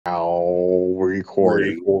Now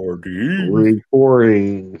recording.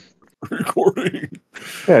 Recording.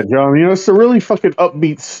 Yeah, John, it's a really fucking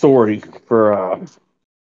upbeat story for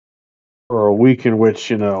a week in which,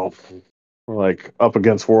 we're like up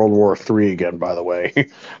against World War III again, by the way.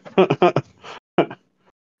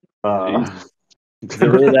 Jeez. Is it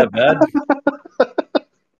really that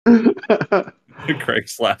bad?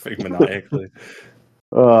 Craig's laughing maniacally.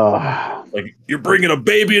 Like, you're bringing a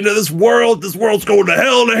baby into this world. This world's going to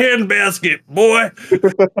hell in a handbasket, boy.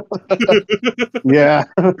 Yeah.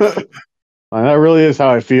 That really is how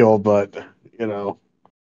I feel, but, Yeah.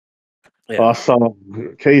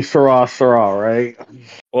 awesome. Que sera, sera, right?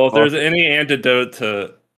 Well, if there's any antidote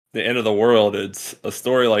to the end of the world, it's a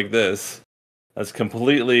story like this that's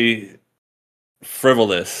completely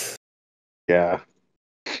frivolous. Yeah.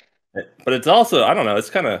 But it's also, I don't know, it's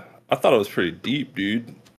kind of, I thought it was pretty deep,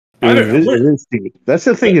 dude. It is deep. That's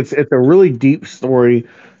the thing. It's a really deep story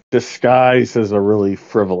disguised as a really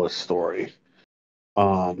frivolous story.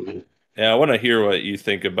 Yeah, I want to hear what you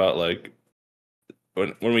think about, like,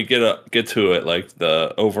 when we get to it, like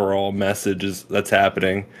the overall messages that's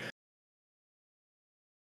happening.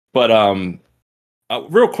 But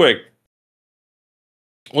real quick,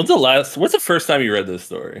 what's the first time you read this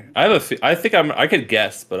story? I could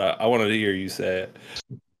guess, but I wanted to hear you say it.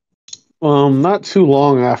 Not too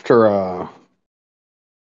long after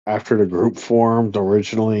the group formed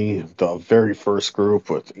originally, the very first group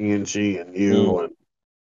with Ian G and you and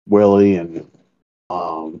Willie and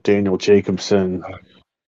Daniel Jacobson.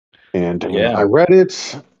 And I read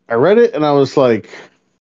it and I was like,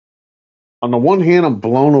 on the one hand, I'm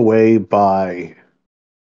blown away by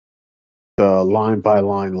the line by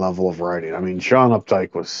line level of writing. I mean, John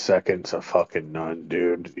Updike was second to fucking none,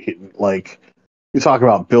 dude. You talk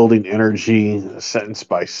about building energy sentence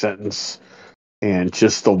by sentence and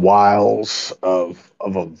just the wiles of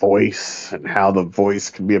a voice and how the voice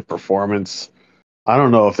can be a performance. I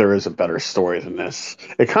don't know if there is a better story than this.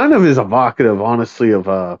 It kind of is evocative, honestly, of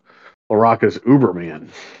LaRocca's Uberman.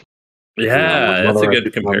 Yeah, that's a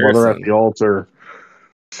good comparison. My mother at the altar,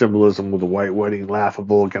 symbolism with the white wedding,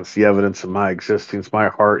 laughable against the evidence of my existence. My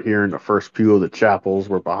heart here in the first pew of the chapels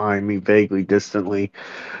were behind me, vaguely, distantly,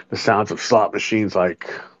 the sounds of slot machines like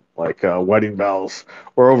wedding bells.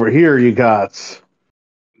 Or over here, you got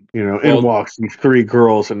in walks these three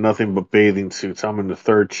girls in nothing but bathing suits. I'm in the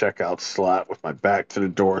third checkout slot with my back to the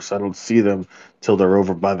door, so I don't see them till they're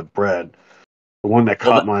over by the bread. The one that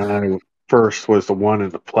caught my eye first was the one in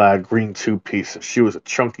the plaid green two-piece. She was a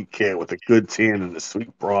chunky can with a good tan and a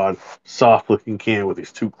sweet, broad, soft-looking can with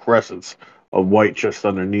these two crescents of white just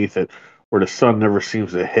underneath it, where the sun never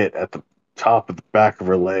seems to hit at the top of the back of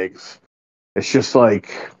her legs. It's just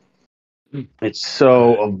like, it's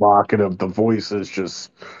so evocative. The voice is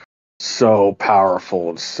just so powerful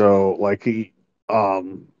and so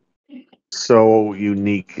so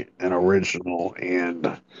unique and original,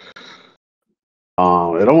 and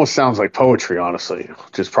it almost sounds like poetry, honestly,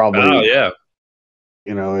 which is probably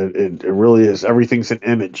it really is. Everything's an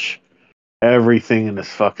image. Everything in this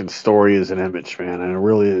fucking story is an image, man, and it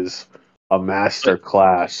really is a master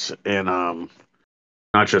class in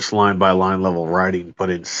not just line by line level writing, but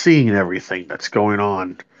in seeing everything that's going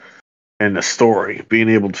on in the story, being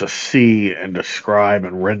able to see and describe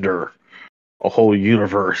and render a whole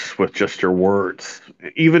universe with just your words.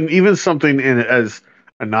 Even something as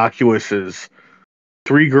innocuous as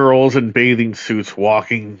three girls in bathing suits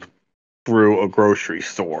walking through a grocery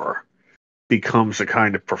store becomes a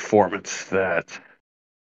kind of performance that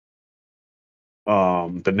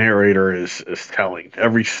the narrator is telling.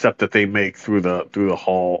 Every step that they make through the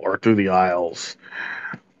hall or through the aisles,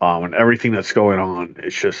 and everything that's going on,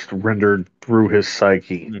 it's just rendered through his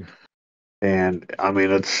psyche. And I mean,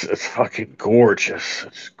 it's fucking gorgeous.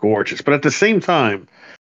 It's gorgeous. But at the same time,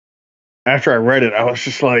 after I read it, I was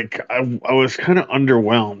just like, I was kind of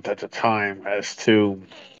underwhelmed at the time as to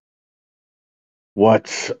what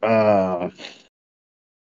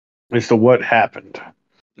happened.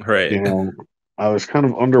 Right. I was kind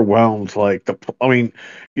of underwhelmed. Like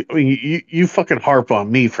you fucking harp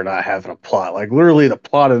on me for not having a plot. Like literally, the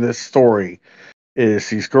plot of this story is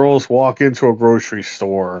these girls walk into a grocery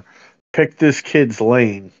store, pick this kid's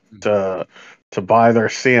lane to buy their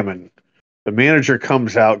salmon. The manager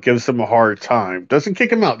comes out, gives them a hard time. Doesn't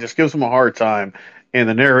kick him out, just gives them a hard time, and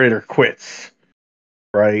the narrator quits.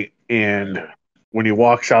 Right? And when he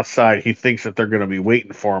walks outside, he thinks that they're going to be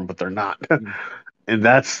waiting for him, but they're not. And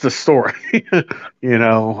that's the story.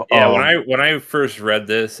 Yeah, when I first read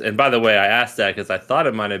this, and by the way, I asked that because I thought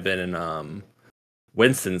it might have been in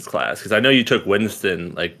Winston's class, because I know you took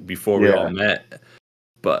Winston like before we all met.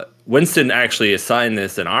 But Winston actually assigned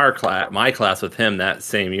this in our class, my class with him that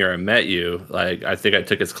same year I met you. Like I think I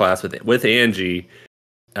took his class with Angie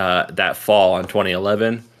that fall in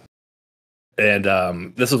 2011,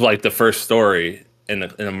 and this was like the first story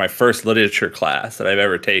in my first literature class that I've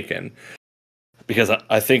ever taken. Because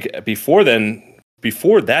I think before then,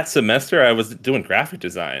 before that semester, I was doing graphic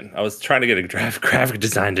design. I was trying to get a graphic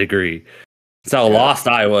design degree. That's how lost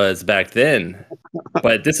I was back then.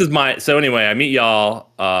 But this is so anyway, I meet y'all.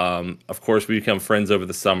 Of course, we become friends over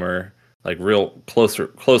the summer, like real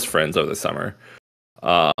close friends over the summer.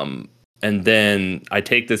 And then I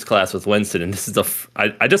take this class with Winston, and this is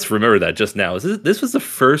I just remember that just now. This was the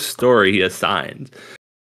first story he assigned.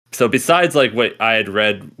 So besides like what I had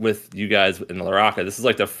read with you guys in La Rocca, this is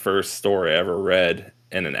like the first story I ever read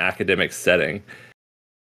in an academic setting.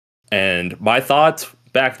 And my thoughts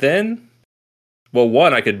back then, well,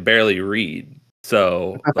 one, I could barely read.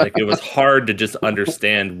 So like it was hard to just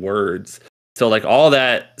understand words. So like all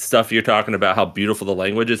that stuff you're talking about, how beautiful the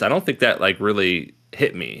language is, I don't think that like really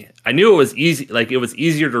hit me. I knew it was easy, like it was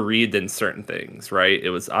easier to read than certain things, right? It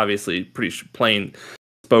was obviously pretty plain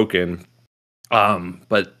spoken.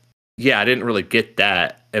 But yeah, I didn't really get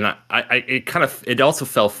that, and it also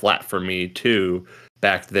fell flat for me too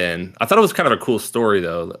back then. I thought it was kind of a cool story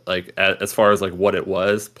though, like as far as like what it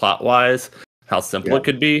was plot wise, how simple it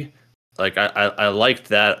could be. Like I liked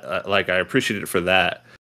that, like I appreciated it for that.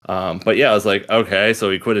 But yeah, I was like, okay, so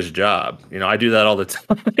he quit his job. You know, I do that all the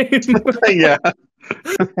time. Yeah.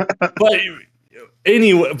 But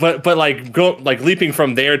anyway, but like leaping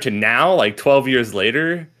from there to now, like 12 years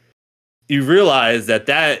later, you realize that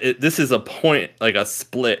this is a point, like a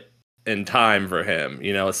split in time for him,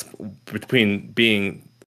 you know, between being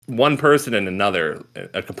one person and another,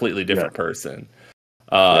 a completely different person.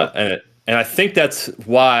 And I think that's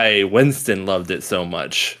why Winston loved it so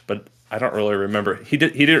much, but I don't really remember. He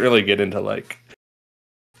didn't really get into like,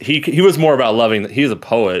 he was more about loving. He's a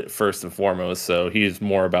poet first and foremost, so he's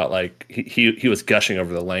more about like he was gushing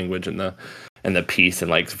over the language and the piece and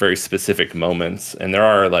like very specific moments. And there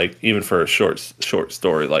are like, even for a short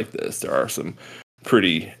story like this, there are some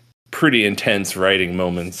pretty intense writing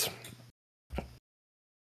moments.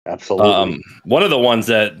 Absolutely. One of the ones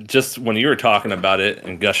that just when you were talking about it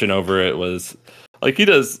and gushing over it was like he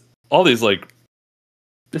does all these like,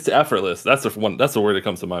 it's effortless. That's the word that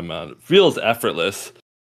comes to my mind. It feels effortless.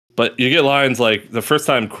 But you get lines like the first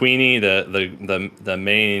time Queenie, the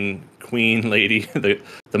main queen lady,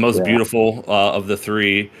 the most beautiful of the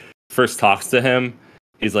three, first talks to him.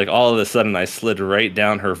 He's like, all of a sudden, I slid right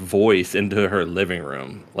down her voice into her living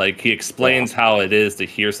room. Like he explains how it is to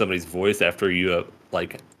hear somebody's voice after you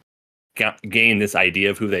like gain this idea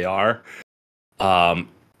of who they are. And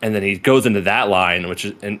then he goes into that line,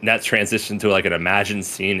 and that transitions to like an imagined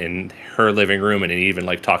scene in her living room, and he even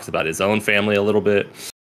like talks about his own family a little bit.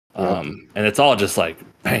 And it's all just like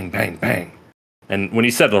bang, bang, bang. And when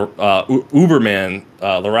he said Uberman,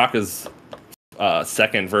 LaRocca's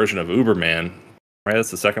second version of Uberman, right?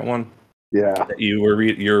 That's the second one. Yeah, that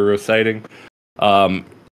you're reciting.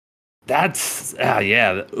 That's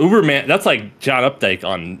Uberman. That's like John Updike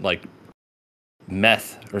on like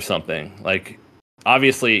meth or something. Like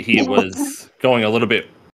obviously he was going a little bit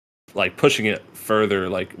like pushing it further,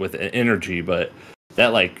 like with energy, but that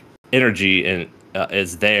like energy and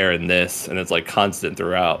is there in this, and it's like constant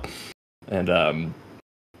throughout. And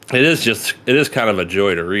it is kind of a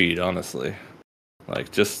joy to read, honestly.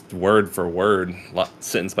 Like just word for word,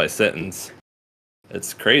 sentence by sentence.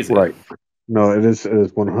 It's crazy. Right. No, it is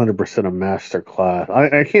 100% a master class.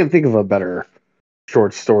 I can't think of a better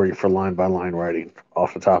short story for line by line writing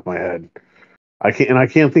off the top of my head. I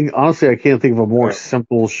can't think of a more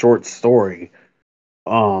simple short story.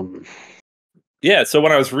 Yeah, so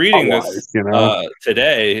when I was reading this you know,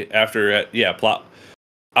 today after plot,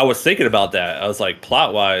 I was thinking about that. I was like,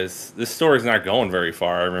 plot wise, this story's not going very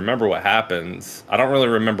far. I remember what happens. I don't really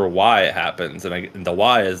remember why it happens, and the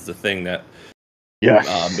why is the thing that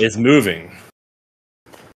is moving.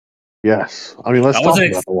 Yes, I mean, let's talk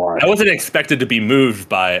about the why. I wasn't expected to be moved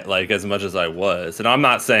by it like as much as I was, and I'm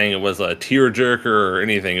not saying it was a tearjerker or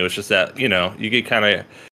anything. It was just that you get kind of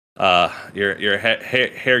your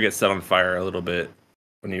hair gets set on fire a little bit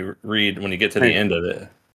when you get to the end of it.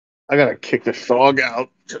 I gotta kick this dog out.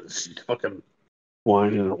 She's fucking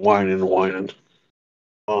whining and whining and whining.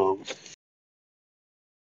 I'll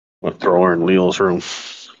throw her in Leo's room.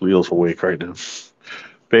 Leo's awake right now.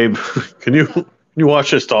 Babe, can you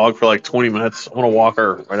watch this dog for like 20 minutes? I want to walk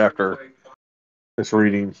her right after this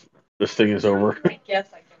reading. This thing is over. Yes,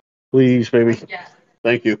 I can. Please, baby. Yes.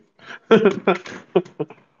 Thank you.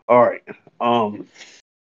 All right.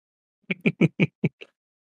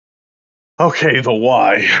 Okay, the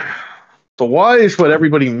why. The why is what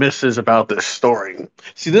everybody misses about this story.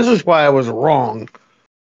 See, this is why I was wrong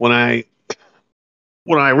when I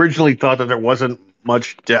originally thought that there wasn't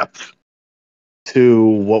much depth to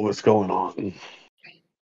what was going on.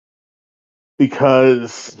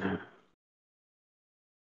 Because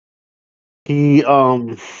he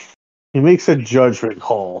he makes a judgment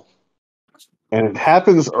call, and it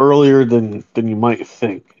happens earlier than you might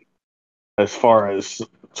think as far as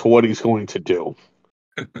to what he's going to do.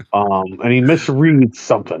 And he misreads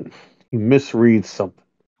something. He misreads something.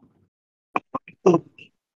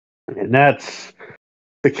 And that's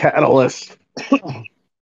the catalyst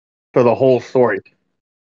for the whole story.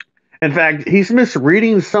 In fact, he's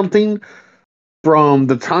misreading something from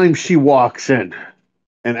the time she walks in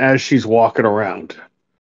and as she's walking around.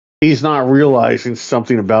 He's not realizing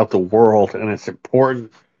something about the world, and it's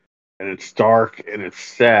important, and it's dark, and it's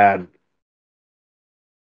sad.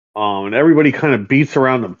 And everybody kind of beats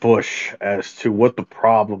around the bush as to what the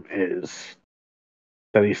problem is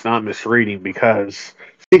that he's not misreading. Because,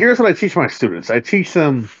 see, here's what I teach my students. I teach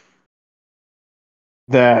them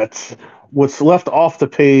that what's left off the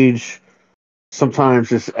page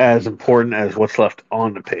sometimes is as important as what's left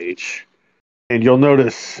on the page. And you'll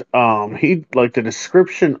notice he like the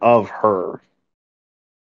description of her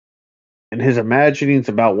and his imaginings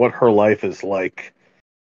about what her life is like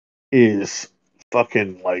is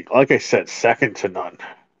fucking like I said, second to none.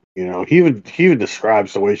 You know, he even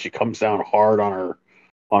describes the way she comes down hard on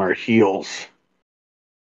her heels.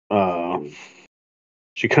 Um,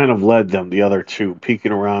 she kind of led them, the other two,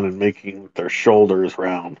 peeking around and making their shoulders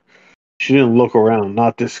round. She didn't look around,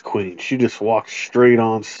 not this queen. She just walked straight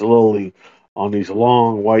on slowly on these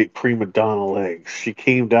long white prima donna legs. She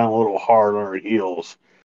came down a little hard on her heels,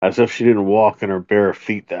 as if she didn't walk in her bare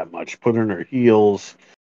feet that much, putting her heels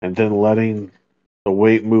and then letting the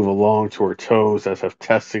weight move along to her toes as if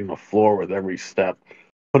testing the floor with every step,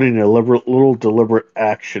 putting a little deliberate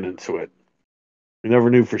action into it. You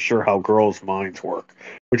never knew for sure how girls' minds work.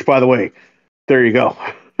 Which, by the way, there you go.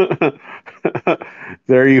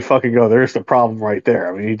 There you fucking go. There's the problem right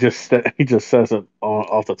there. I mean, he just says it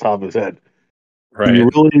off the top of his head. You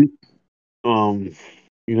Right. really, um,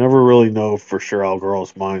 you never really know for sure how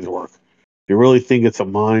girls' minds work. You really think it's a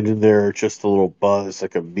mind in there, just a little buzz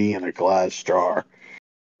like a bee in a glass jar.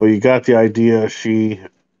 But you got the idea she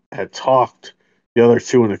had talked the other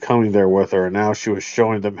two into coming there with her, and now she was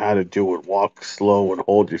showing them how to do it. Walk slow and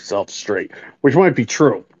hold yourself straight, which might be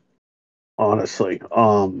true, honestly.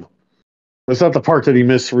 That's not the part that he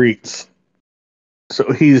misreads.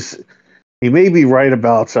 So he may be right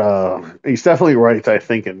about he's definitely right, I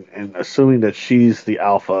think, in assuming that she's the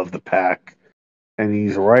alpha of the pack. And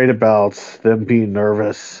he's right about them being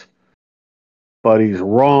nervous, but he's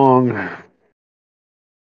wrong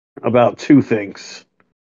about two things.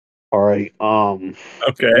 All right. And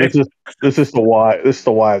Okay. this is the why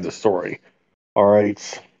of the story. All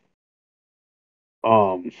right.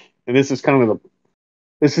 And this is kind of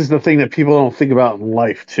this is the thing that people don't think about in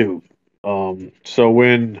life too. So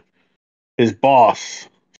when his boss,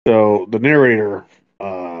 so the narrator,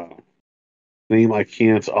 name I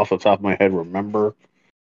can't off the top of my head remember. I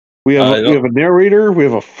We have don't. a narrator, we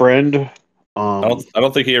have a friend. I Um, don't. I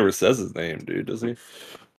don't think he ever says his name, dude. Does he?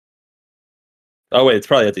 Oh wait, it's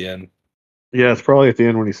probably at the end. yeah, it's probably at the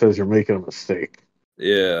end when he says you're making a mistake.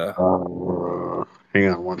 Yeah. Hang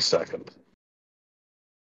on one second.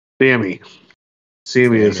 Sammy.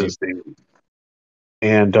 Sammy is Sammy. his name.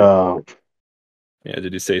 And Yeah.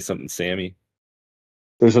 Did you say something, Sammy?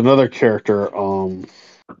 there's another character,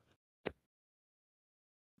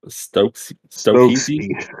 Stokes. Stokesy.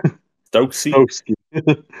 Stokesy. Stokesy.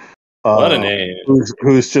 Stokesy. What a uh, name.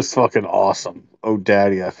 who's just fucking awesome. Oh,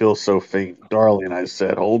 daddy, I feel so faint. Darling, I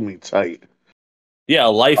said, hold me tight. Yeah, a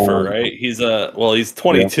lifer, Um, right? He's yeah,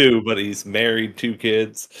 22, but he's married, two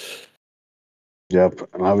kids. yep.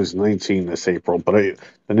 And I was 19 this April, but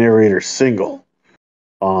the narrator's single.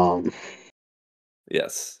 Um,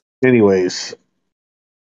 Yes. anyways,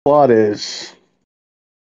 plot is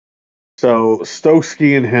so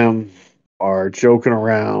Stokesy and him are joking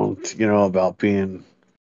around, you know, about being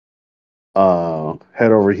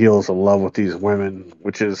head over heels in love with these women,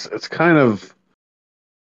 which is it's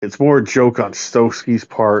more a joke on Stokesky's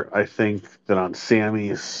part, I think, than on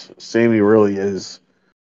Sammy's. Sammy really is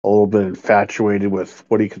a little bit infatuated with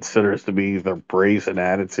what he considers to be their brazen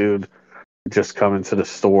attitude. Just come into the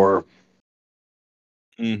store,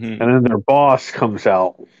 Mm-hmm. and then their boss comes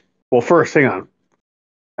out. Well, first, hang on.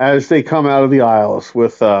 As they come out of the aisles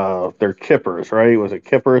with their kippers, right? Was it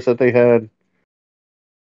kippers that they had?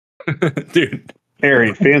 Dude.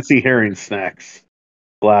 Fancy herring snacks.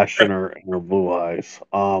 flash in her blue eyes.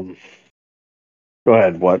 Go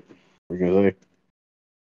ahead. What were you gonna say?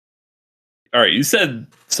 All right, you said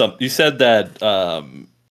some. You said that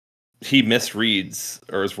he misreads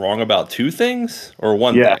or is wrong about two things or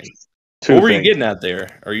one Yes, thing. What two were you things. getting at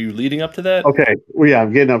there? Are you leading up to that? Okay, well, yeah,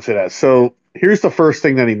 I'm getting up to that. So here's the first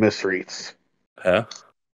thing that he misreads. Huh?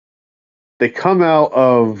 They come out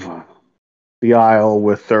of the aisle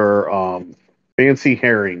with their fancy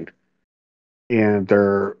herring, and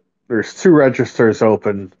there's two registers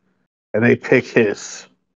open, and they pick his.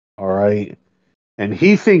 All right, and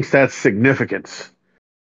he thinks that's significant.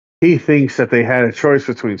 He thinks that they had a choice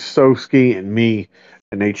between Stokesky and me,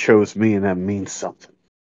 and they chose me, and that means something.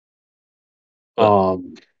 But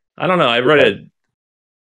Um, I don't know. I read it.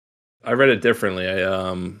 I read it differently.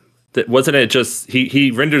 Wasn't it just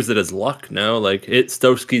he renders it as luck? No, like it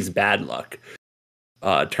Stokesky's bad luck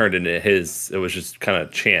turned into his. It was just kind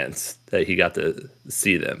of chance that he got to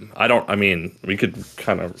see them. I don't. I mean, we could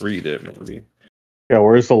kind of read it maybe. yeah,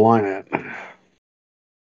 where's the line at?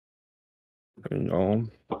 Hang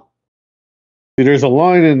on. See, there's a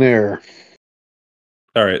line in there.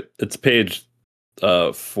 All right, it's page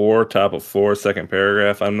 4, top of 4, second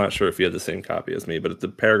paragraph. I'm not sure if you have the same copy as me, but the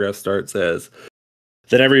paragraph starts as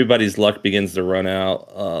then everybody's luck begins to run out.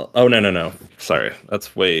 Oh no. Sorry,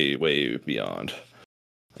 that's way beyond.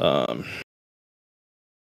 Um,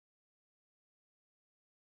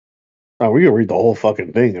 Oh, we can read the whole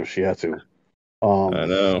fucking thing if she has to. I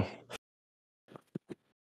know.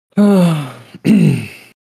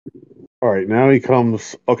 All right, now he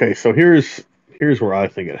comes. Okay, so here's where I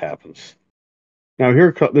think it happens. Now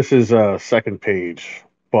this is second page,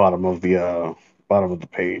 bottom of the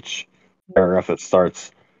page paragraph that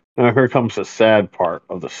starts. Now here comes the sad part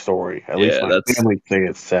of the story. At least Yeah, my that's family say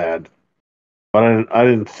it's sad, but I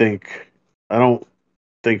don't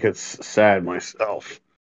think it's sad myself.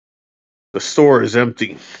 The store is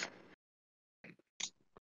empty.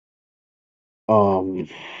 Um,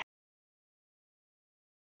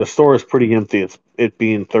 the store is pretty empty. It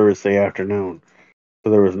being Thursday afternoon.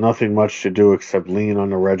 So there was nothing much to do except lean on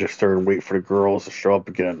the register and wait for the girls to show up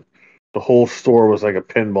again. The whole store was like a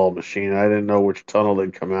pinball machine. I didn't know which tunnel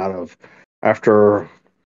they'd come out of. After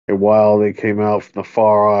a while, they came out from the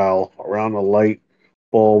far aisle, around the light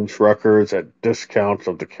bulbs, records at discounts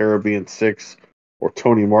of the Caribbean Six, or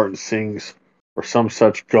Tony Martin Sings, or some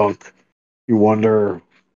such gunk. You wonder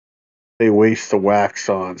they waste the wax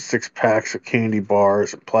on 6 packs of candy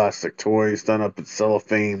bars and plastic toys done up in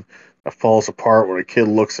cellophane that falls apart when a kid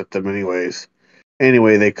looks at them anyways.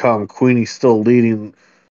 Anyway, they come. Queenie's still leading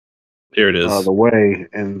here it is. the way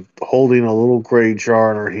and holding a little gray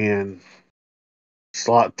jar in her hand.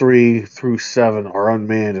 Slot 3 through 7 are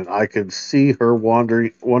unmanned, and I could see her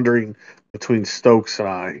wandering between Stokes and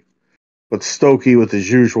I. But Stokey, with his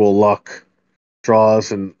usual luck,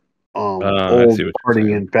 draws an I old see what you're party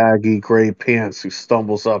saying. in baggy gray pants who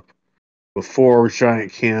stumbles up with 4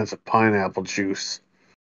 giant cans of pineapple juice.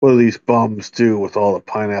 What do these bums do with all the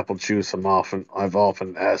pineapple juice? I've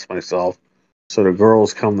often asked myself. So the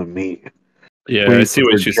girls come to me. Yeah, I Queen see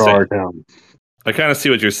puts her what you're jar saying. down. I kind of see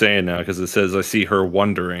what you're saying now because it says I see her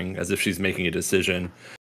wondering as if she's making a decision,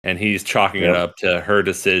 and he's chalking it Yep. up to her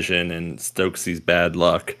decision and Stokesy's bad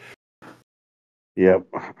luck. Yep.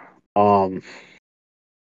 Um.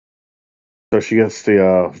 So she gets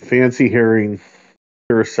the fancy herring,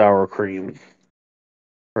 pure sour cream.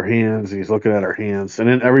 Her hands. He's looking at her hands, and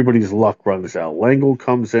then everybody's luck runs out. Langle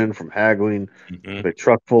comes in from haggling Mm-hmm. with a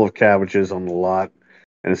truck full of cabbages on the lot,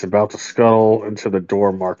 and is about to scuttle into the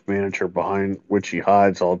door marked manager behind which he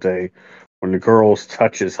hides all day when the girls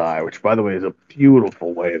touch his eye, which, by the way, is a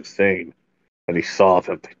beautiful way of saying that he saw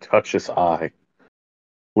them. They touch his eye.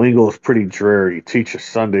 Lingle is pretty dreary. He teaches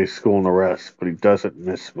Sunday school and the rest, but he doesn't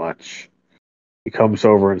miss much. He comes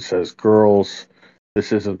over and says, "Girls,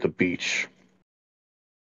 this isn't the beach."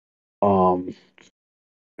 Um,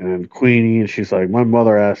 and Queenie, and she's like, "My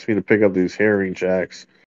mother asked me to pick up these herring jacks,"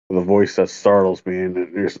 with a voice that startles me. And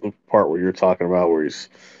there's the part where you're talking about where he's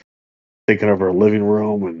thinking of her living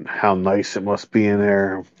room and how nice it must be in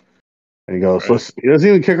there. And he goes, Right. "Listen," he doesn't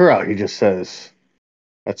even kick her out. He just says,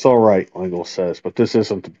 "That's all right," Lingle says, "but this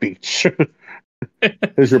isn't the beach."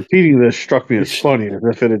 His repeating this struck me as funny, as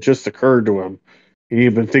if it had just occurred to him. He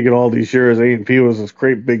had been thinking all these years A&P was this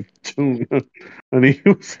great big tune, and he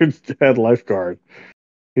was his head lifeguard.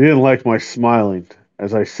 He didn't like my smiling.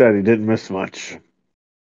 As I said, he didn't miss much,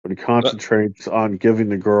 but he concentrates on giving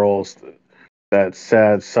the girls that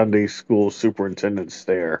sad Sunday school superintendent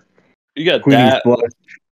stare. You got Queenie's that. blush.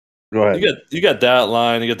 Go ahead. You got that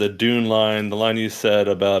line, you got the Dune line, the line you said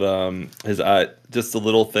about his eye, just a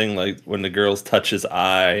little thing like when the girls touch his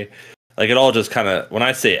eye. Like it all just kind of when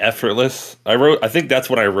I say effortless, I think that's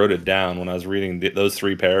when I wrote it down when I was reading those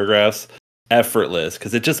three paragraphs. Effortless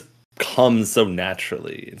because it just comes so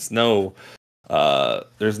naturally. There's no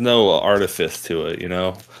artifice to it, you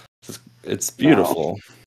know. It's No. beautiful.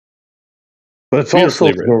 But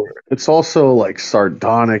Beautifully written. it's also like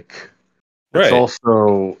sardonic. Right.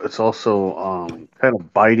 It's also kind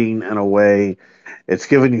of biting in a way. It's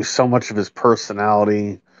giving you so much of his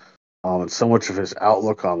personality, and so much of his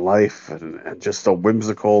outlook on life, and just a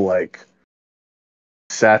whimsical like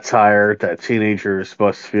satire that teenagers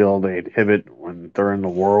must feel they inhibit when they're in the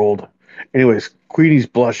world. Anyways, Queenie's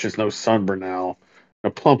blush is no sunburn now. A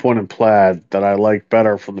plump one in plaid that I like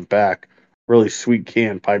better from the back. Really sweet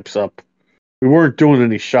can pipes up. We weren't doing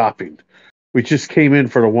any shopping. We just came in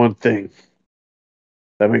for the one thing.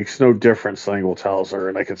 That makes no difference, Langle tells her,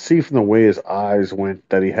 and I could see from the way his eyes went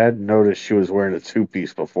that he hadn't noticed she was wearing a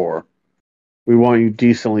two-piece before. We want you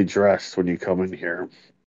decently dressed when you come in here.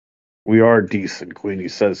 We are decent, Queenie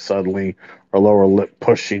says suddenly, her lower lip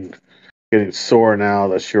pushing, getting sore now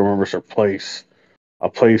that she remembers her place, a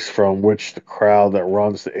place from which the crowd that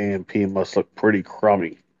runs the A&P must look pretty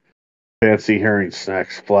crummy. Fancy herring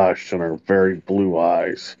snacks flashed in her very blue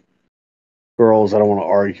eyes. Girls, I don't want to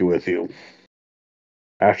argue with you.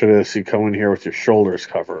 After this, you come in here with your shoulders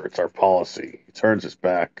covered. It's our policy. He turns his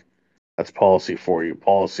back. That's policy for you.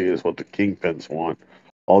 Policy is what the kingpins want.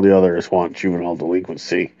 All the others want juvenile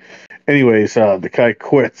delinquency. Anyways, the guy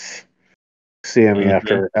quits Sammy Hmm.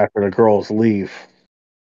 after the girls leave,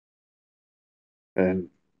 and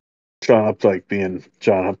John Updike being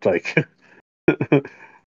John Updike.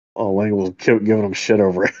 Oh, Lang was giving him shit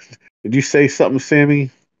over it. Did you say something,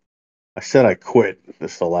 Sammy? I said I quit.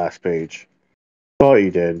 This is the last page. Thought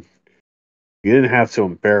you did. You didn't have to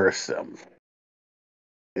embarrass them.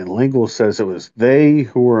 And Lingual says it was they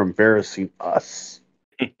who were embarrassing us.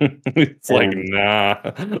 It's like, And nah.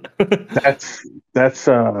 that's that's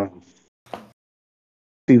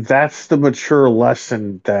see that's the mature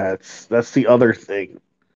lesson that's the other thing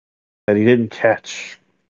that he didn't catch.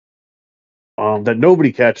 That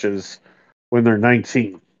nobody catches when they're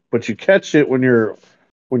 19. But you catch it when you're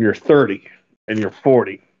 30 and you're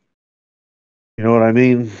 40. You know what I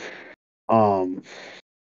mean? Um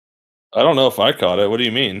I don't know if I caught it. What do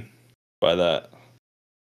you mean by that?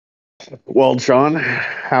 well, John,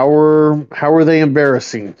 how are they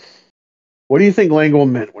embarrassing? What do you think Langwell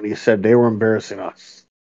meant when he said they were embarrassing us?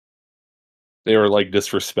 They were like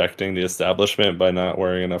disrespecting the establishment by not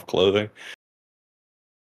wearing enough clothing.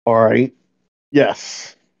 All right.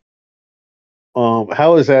 Yes.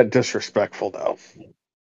 How is that disrespectful though?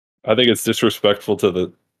 I think it's disrespectful to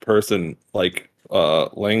the person like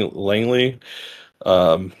Langley,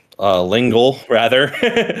 Lingle rather,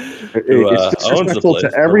 who It's owns the disrespectful to place or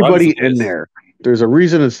runs the everybody in place. there. There's a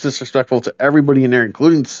reason it's disrespectful to everybody in there,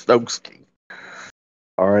 including Stokesky.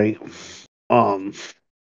 All right. Um,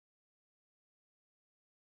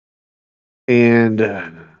 and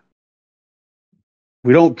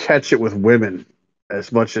we don't catch it with women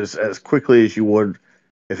as much as quickly as you would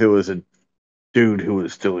if it was a dude who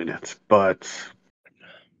was doing it. But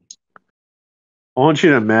I want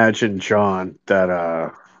you to imagine, John,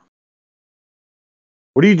 that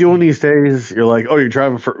what are you doing these days? You're like, oh, you're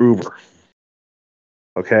driving for Uber,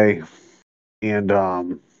 okay? And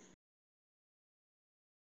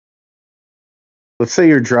let's say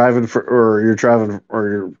you're driving for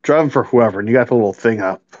whoever, and you got the little thing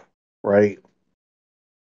up, right?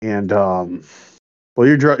 And well,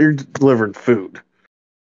 you're delivering food,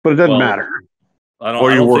 but it doesn't Well, matter.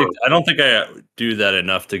 Or I you don't were. think I do that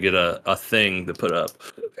enough to get a thing to put up.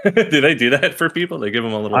 Do they do that for people? They give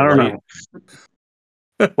them a I little don't light. know.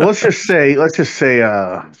 Well, let's just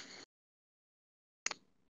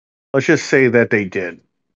say that they did.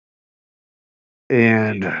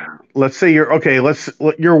 And let's say you're okay.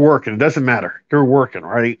 You're working. It doesn't matter. You're working,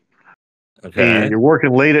 right? And Okay. you're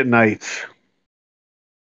working late at night.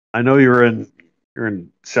 I know you're in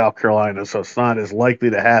South Carolina, so it's not as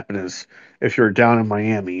likely to happen as if you're down in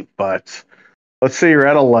Miami. But let's say you're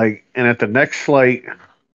at a light, and at the next light,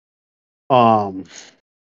 um,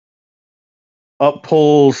 up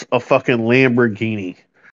pulls a fucking Lamborghini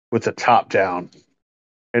with the top down,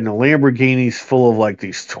 and the Lamborghini's full of like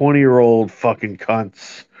these 20-year-old fucking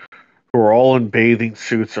cunts who are all in bathing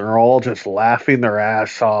suits and are all just laughing their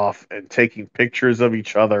ass off and taking pictures of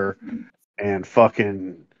each other and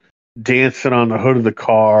fucking dancing on the hood of the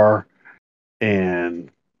car and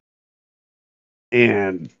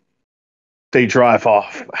and they drive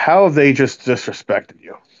off. How have they just disrespected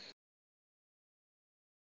you?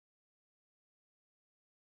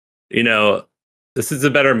 You know, this is a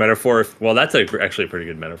better metaphor. Well, that's actually a pretty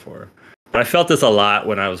good metaphor. But I felt this a lot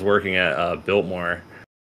when I was working at Biltmore,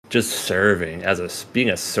 just serving as being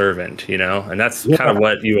a servant, and that's kind Yeah, of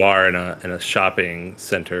what you are in a shopping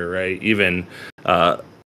center, right? Even uh,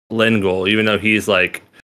 Lengel, even though he's like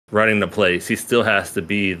running the place, he still has to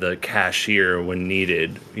be the cashier when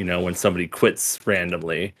needed. When somebody quits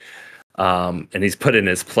randomly, and he's put in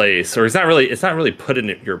his place, or it's not really put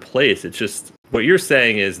in your place. It's just what you're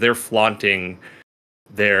saying is they're flaunting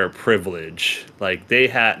their privilege. Like they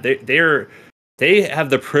have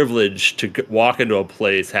the privilege to walk into a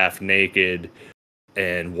place half naked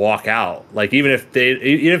and walk out. Like even if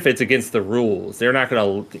it's against the rules, they're not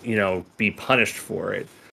going to be punished for it.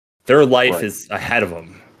 Their life right. is ahead of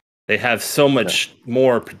them. They have so Yeah. much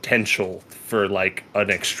more potential for like an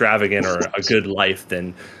extravagant or a good life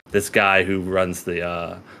than this guy who runs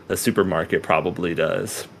the supermarket probably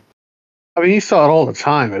does. I mean, you saw it all the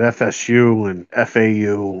time at FSU and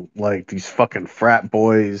FAU, like these fucking frat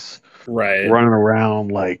boys Right. running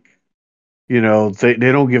around like, they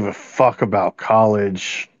don't give a fuck about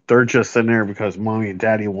college. They're just in there because mommy and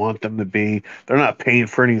daddy want them to be. They're not paying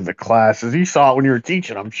for any of the classes. You saw it when you were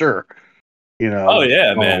teaching, I'm sure. You Oh know,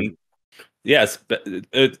 yeah, man. Yes, but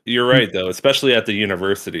you're right though, especially at the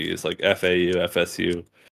universities like FAU, FSU,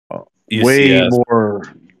 way UCS. more,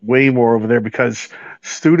 way more over there because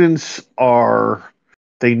students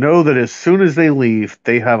they know that as soon as they leave,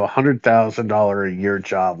 they have $100,000 a year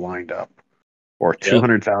job lined up or Yep.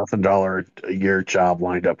 $200,000 a year job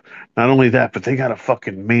lined up. Not only that, but they got a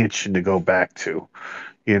fucking mansion to go back to.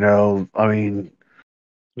 I mean,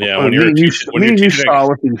 Yeah, when me you're and you teaching saw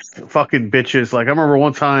with these fucking bitches. Like I remember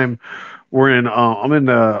one time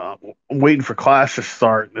I'm waiting for class to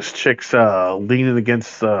start. And this chick's leaning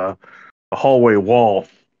against the hallway wall.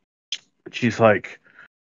 She's like,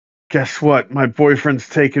 "Guess what? My boyfriend's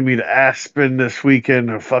taking me to Aspen this weekend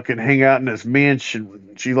to fucking hang out in his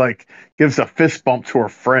mansion." She like gives a fist bump to her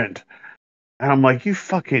friend, and I'm like, "You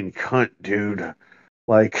fucking cunt, dude!"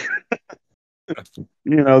 Like,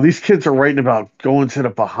 these kids are writing about going to the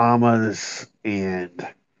Bahamas and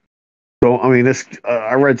so. I mean, this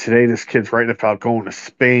I read today. This kid's writing about going to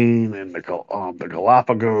Spain and the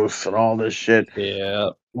Galapagos and all this shit. yeah,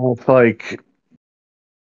 Well, it's like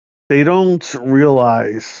they don't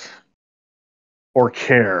realize or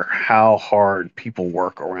care how hard people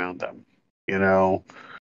work around them, you know?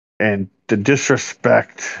 And the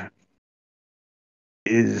disrespect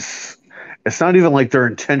is it's not even like they're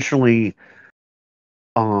intentionally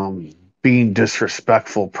um being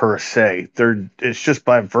disrespectful per se. It's just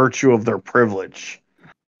by virtue of their privilege.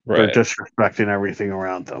 They're right. disrespecting everything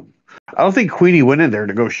around them. I don't think Queenie went in there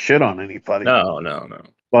to go shit on anybody, No, no, no.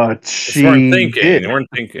 but Just weren't she thinking. did. They weren't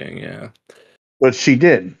thinking. Yeah. But she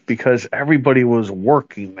did because everybody was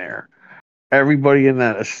working there. Everybody in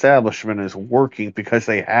that establishment is working because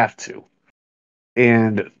they have to.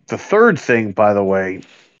 And the third thing, by the way,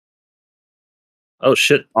 Oh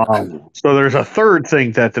shit. so there's a third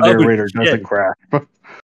thing that the Oh narrator doesn't shit. grasp. So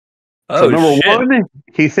Oh number shit. one,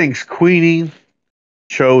 he thinks Queenie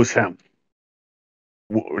chose him,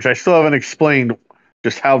 which I still haven't explained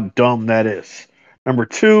just how dumb that is. Number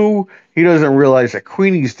two, he doesn't realize that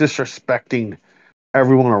Queenie's disrespecting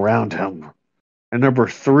everyone around him. And number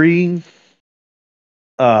three,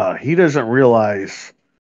 he doesn't realize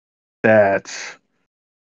that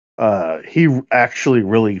he actually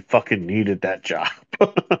really fucking needed that job.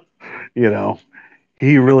 you know,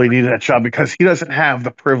 he really needed that job because he doesn't have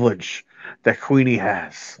the privilege that Queenie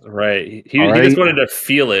has. Right. All He just right. wanted to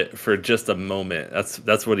feel it for just a moment.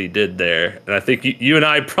 That's what he did there. And I think you and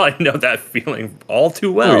I probably know that feeling all too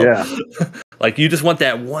Oh well. yeah. Like you just want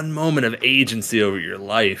that one moment of agency over your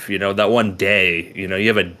life, that one day, you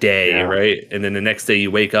have a day, Yeah. right? And then the next day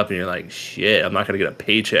you wake up and you're like, shit, I'm not going to get a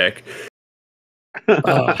paycheck.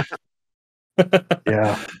 Oh.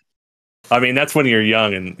 yeah. I mean, that's when you're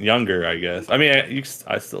young and younger, I guess. I mean,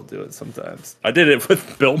 I still do it sometimes. I did it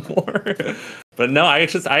with Bill Moore, but no, I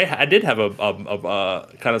did have a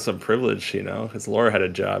kind of some privilege, because Laura had a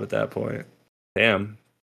job at that point. Damn,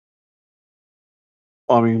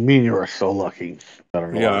 Well, I mean, me and you are so lucky that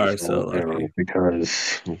our we Laura is are still so there lucky.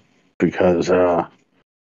 because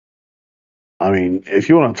I mean, if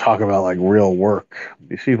you want to talk about like real work,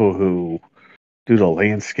 these people who do the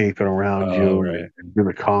landscaping around Oh, you right. and do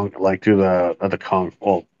the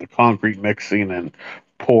the concrete mixing and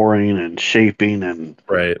pouring and shaping and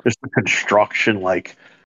Right. just the construction, like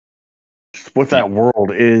what Y- that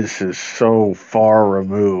world is so far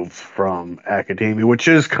removed from academia, which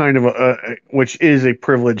is kind of which is a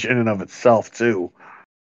privilege in and of itself too.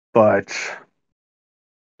 But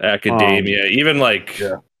um Academia, even like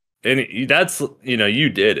yeah. And that's, you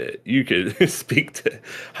did it. You could speak to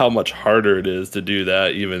how much harder it is to do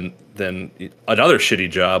that even than another shitty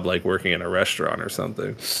job like working in a restaurant or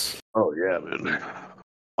something. Oh yeah, man.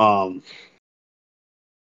 Um,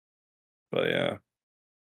 But yeah.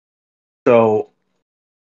 so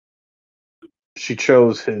she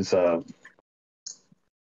chose his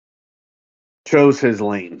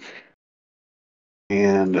lane,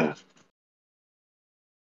 and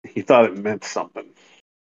he thought it meant something.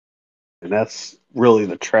 And that's really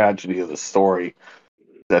the tragedy of the story,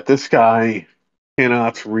 that this guy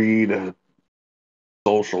cannot read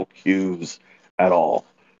social cues at all.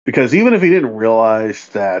 Because even if he didn't realize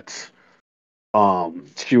that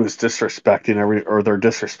she was disrespecting they're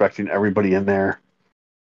disrespecting everybody in there,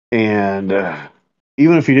 and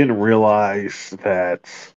even if he didn't realize that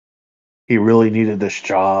he really needed this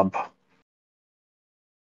job,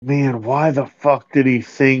 man, why the fuck did he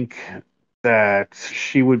think that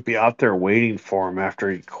she would be out there waiting for him after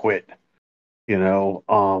he quit? You know,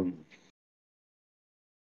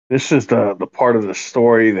 this is the part of the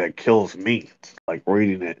story that kills me, like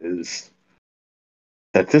reading it, is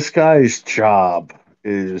that this guy's job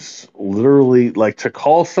is literally like, to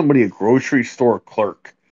call somebody a grocery store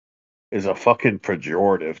clerk is a fucking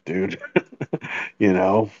pejorative, dude. You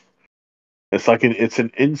know, it's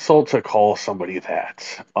an insult to call somebody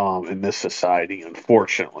that in this society,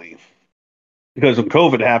 unfortunately. Because when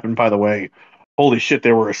COVID happened, by the way, holy shit,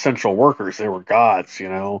 they were essential workers. They were gods,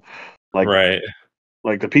 like Right.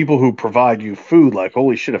 like the people who provide you food. Like,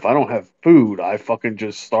 holy shit, if I don't have food, I fucking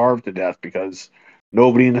just starve to death, because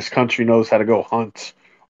nobody in this country knows how to go hunt,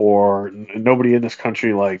 or nobody in this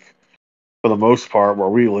country, like, for the most part, where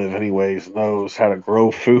we live, anyways, knows how to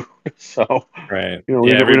grow food. So, Right. we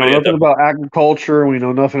Yeah, know everybody at nothing the about agriculture. We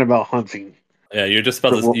know nothing about hunting. yeah, you're just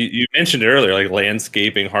about to you mentioned it earlier, like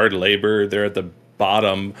landscaping, hard labor, they're at the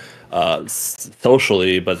bottom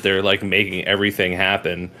socially, but they're like making everything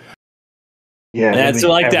happen. Yeah, And they it's make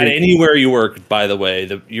like that every. anywhere you work, by the way.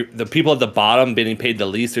 The people at the bottom getting paid the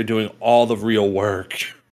least are doing all the real work.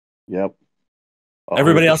 Yep,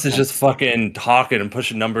 Everybody else is 100%. just fucking talking and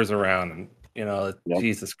pushing numbers around, and Yep.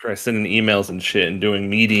 Jesus Christ, sending emails and shit and doing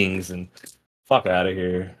meetings and fuck out of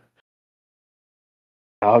here.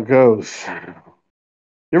 How it goes.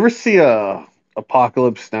 You ever see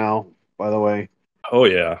Apocalypse Now? By the way, Oh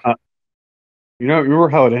yeah. uh, remember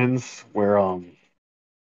how it ends, where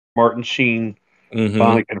Martin Sheen Mm-hmm.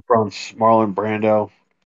 finally confronts Marlon Brando,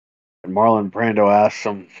 and Marlon Brando asks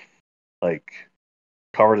him, like,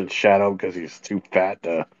 covered in shadow because he's too fat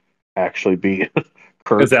to actually be Is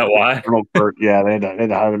Kurt, that why? Colonel Kurt. Yeah, they had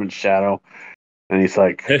to hide him in shadow, and he's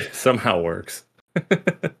like, It somehow works.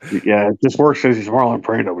 yeah, it just works because he's Marlon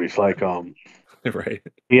Brando. But he's like, Right.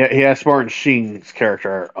 he asked Martin Sheen's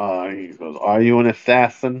character, he goes, "Are you an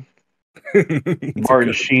assassin?" It's a Martin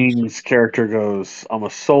good. Sheen's character goes, "I'm a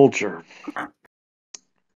soldier."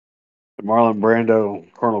 And Marlon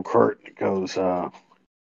Brando, Colonel Kurt, goes, "You're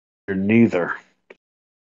neither.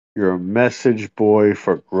 You're a message boy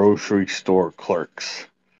for grocery store clerks."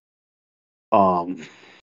 Um,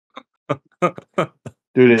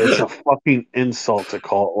 Dude, it's a fucking insult to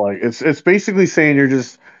call it, like, it's basically saying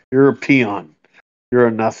you're a peon. You're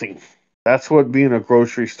a nothing. That's what being a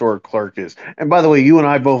grocery store clerk is. And by the way, you and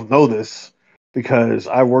I both know this because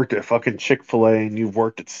I worked at fucking Chick-fil-A and you've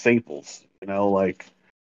worked at Staples. Like,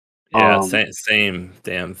 Yeah, um, same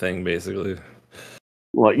damn thing basically.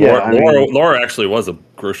 well, yeah, Laura, I Laura, mean, Laura actually was a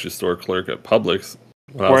grocery store clerk at Publix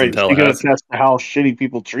when I was in right. She can Tallahassee. attest to how shitty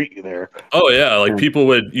people treat you there. Oh yeah, like And people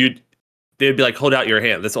they'd be like, hold out your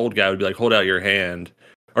hand. This old guy would be like, hold out your hand,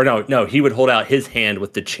 or no, he would hold out his hand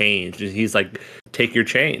with the change. And he's like, take your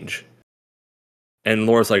change, and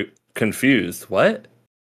Laura's like confused. What?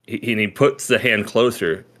 He puts the hand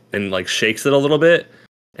closer and like shakes it a little bit,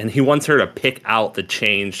 and he wants her to pick out the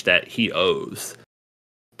change that he owes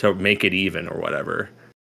to make it even or whatever.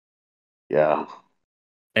 yeah, yeah,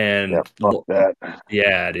 And fuck that.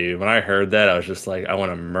 yeah, dude, when I heard that, I was just like, I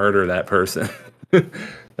want to murder that person.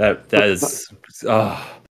 That is,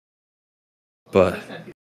 oh, but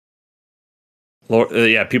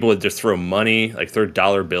yeah, people would just throw money, like throw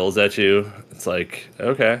dollar bills at you. It's like,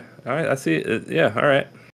 okay, all right, I see. Yeah, all right.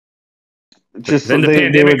 Just Then the they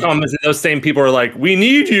pandemic would comes, and those same people are like, we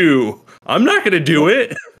need you. I'm not going to do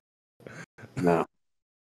it. no.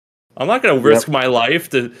 I'm not going to Yep. risk my life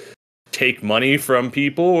to take money from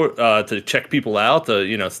people, to check people out,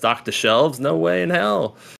 to stock the shelves. No way in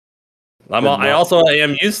hell. And I also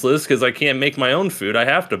am useless because I can't make my own food. I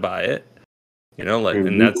have to buy it. Like, dude,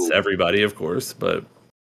 and that's everybody, of course. But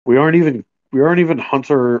we aren't even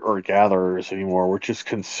hunter or gatherers anymore. We're just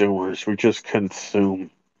consumers. We just consume.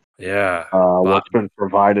 Yeah. what's been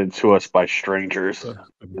provided to us by strangers. You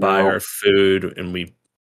Buy know, our food, and we,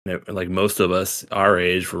 like most of us our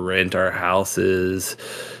age, rent our houses.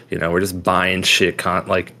 We're just buying shit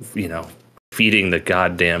like, feeding the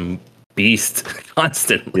goddamn beast yep,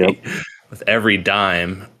 constantly with every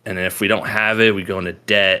dime. And if we don't have it, we go into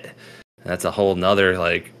debt. That's a whole nother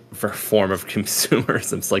like form of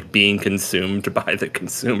consumerism. It's like being consumed by the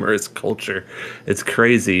consumerist culture. It's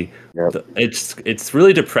crazy. yep. It's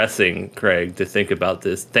really depressing, Craig, to think about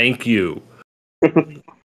this. Thank you.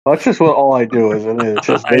 That's just what all I do, isn't it? It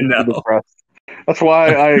just I makes me know. depressed. That's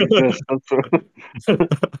why I exist.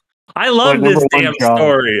 I My love number this one damn job.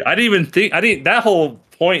 story. I didn't even think. I didn't. That whole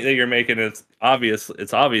point that you're making is obvious.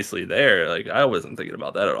 It's obviously there. Like I wasn't thinking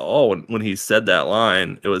about that at all when he said that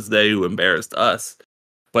line. It was they who embarrassed us.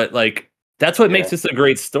 But like that's what Yeah, makes this a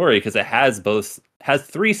great story, because it has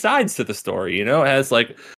three sides to the story. It has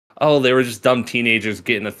like, oh, they were just dumb teenagers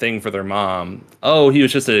getting a thing for their mom. Oh, he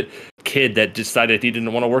was just a kid that decided he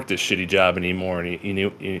didn't want to work this shitty job anymore, and he knew,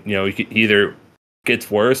 he either gets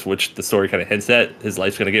worse, which the story kind of hints at his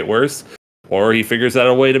life's going to get worse, or he figures out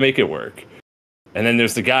a way to make it work. And then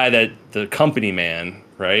there's the guy, that the company man,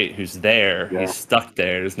 right, who's there. yeah, He's stuck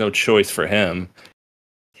there. There's no choice for him.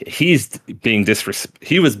 He's being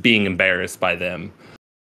he was being embarrassed by them.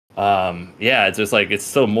 Yeah, it's just like, it's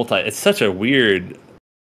so it's such a weird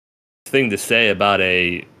thing to say about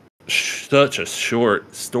such a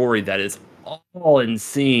short story that is all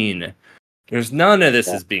insane. There's none of this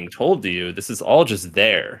yeah, is being told to you. This is all just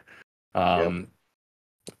there. yep, Um,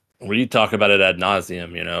 we talk about it ad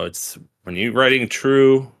nauseum. It's when you're writing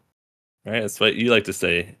true, right? That's what you like to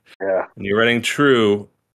say. yeah, When you're writing true,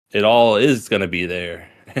 it all is going to be there.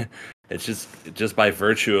 It's just by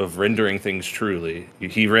virtue of rendering things truly.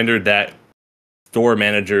 He rendered that store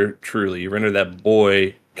manager truly. He rendered that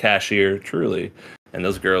boy cashier truly, and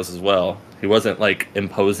those girls as well. He wasn't like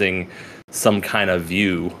imposing some kind of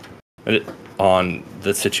view on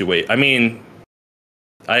the situation. I mean,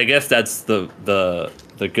 I guess that's the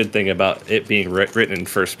good thing about it being written in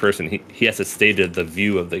first person. He has to stated the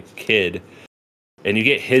view of the kid, and you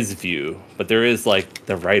get his view, but there is like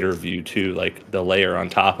the writer view too, like the layer on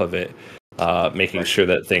top of it, making right. sure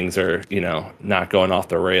that things are, not going off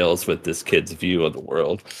the rails with this kid's view of the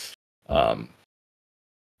world. Um,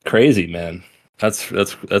 Crazy, man. That's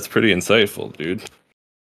pretty insightful, dude.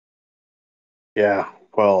 Yeah.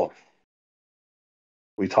 Well,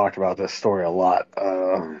 we talked about this story a lot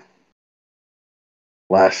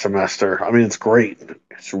last semester. I mean, it's great.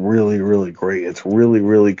 It's really, really great. It's really,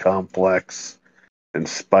 really complex in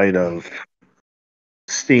spite of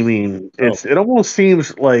seeming. Oh, It almost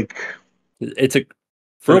seems like it's a an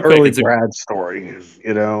real quick. early It's a grad story,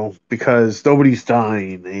 because nobody's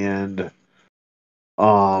dying and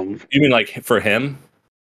um You mean like for him,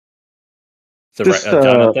 the just John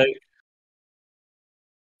Updike,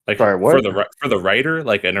 like sorry, for what? the writer,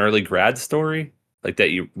 like an early grad story, like that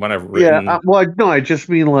you might have Yeah, written. well, no, I just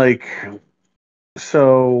mean like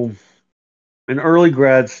so an early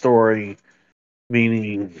grad story,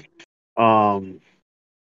 meaning um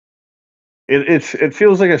it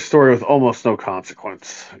feels like a story with almost no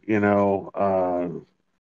consequence, and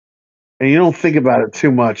you don't think about it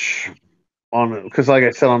too much on because, like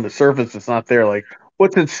I said, on the surface, it's not there. Like,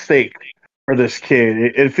 what's at stake for this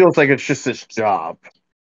kid? It feels like it's just this job.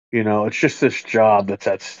 It's just this job that's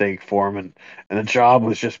at stake for him, and the job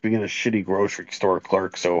was just being a shitty grocery store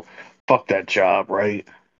clerk. So, fuck that job, right?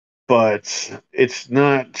 But it's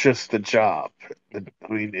not just the job. I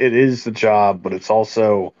mean, it is the job, but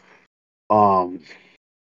um,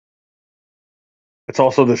 it's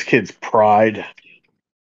also this kid's pride.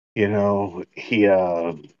 He's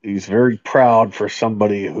very proud for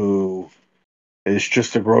somebody who is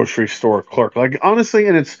just a grocery store clerk. Like, honestly,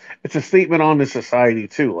 and it's a statement on the society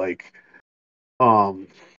too. Um,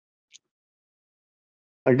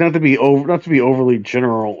 not to be overly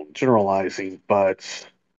generalizing, but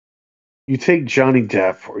you take Johnny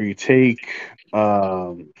Depp or you take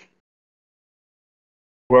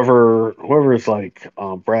whoever is like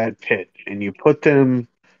Brad Pitt, and you put them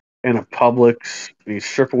in a Publix, and you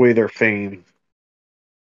strip away their fame,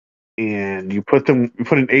 and you put an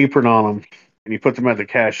apron on them, and you put them at the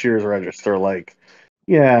cashier's register. Like,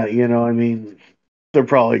 yeah, I mean, they're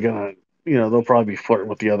probably gonna, they'll probably be flirting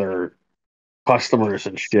with the other customers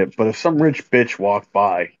and shit. But if some rich bitch walked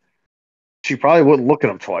by, she probably wouldn't look at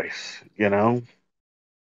them twice. I mean,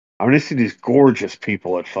 I see these gorgeous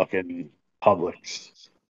people at fucking Publix,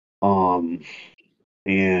 um,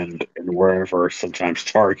 and wherever, sometimes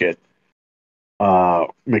Target,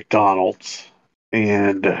 McDonald's,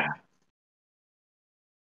 and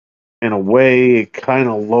in a way, it kind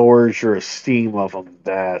of lowers your esteem of them.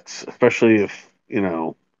 That especially if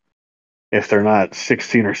if they're not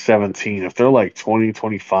 16 or 17, if they're like 20,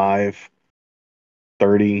 25,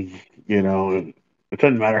 30, it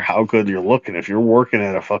doesn't matter how good you're looking. If you're working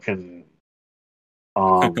at a fucking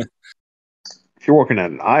um, if you're working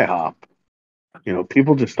at an IHOP,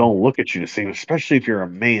 people just don't look at you the same, especially if you're a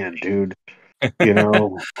man, dude. You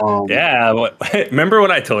know, Yeah, remember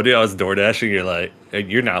when I told you I was door dashing? You're like,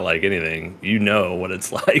 you're not like anything. You know what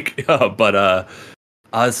it's like. But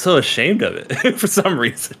I was so ashamed of it for some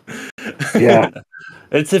reason. yeah.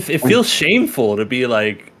 It feels shameful to be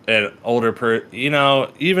like an older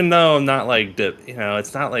even though I'm not like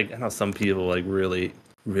it's not like I know some people like really,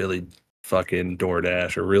 really fucking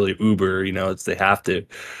DoorDash or really Uber, they have to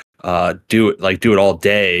do it all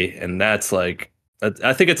day, and that's like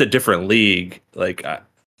I think it's a different league. Like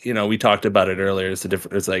we talked about it earlier.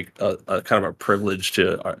 It's like a kind of a privilege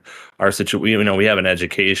to our situation. We have an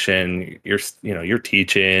education. You're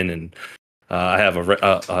teaching, and I have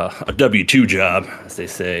a W-2 job, as they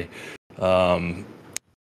say. Um,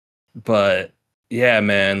 but yeah,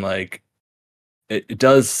 man, like it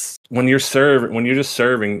does when you're just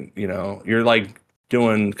serving, you're like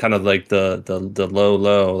doing kind of like the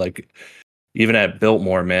low, like even at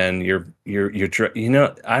Biltmore, man,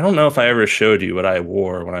 I don't know if I ever showed you what I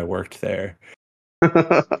wore when I worked there.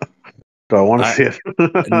 Do I want to I see it?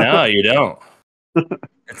 No, you don't.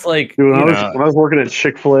 It's like, Dude, when I was working at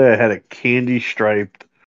Chick-fil-A, I had a candy striped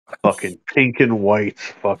fucking pink and white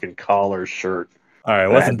fucking collar shirt all right, it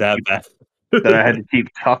that I wasn't had to that keep, bad. that I had to keep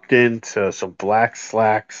tucked into some black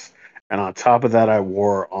slacks, and on top of that, I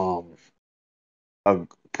wore a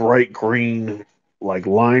bright green, like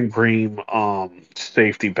lime green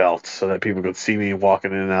safety belt so that people could see me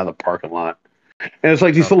walking in and out of the parking lot. And it's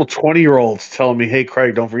like these Oh, little 20-year-olds telling me, "Hey,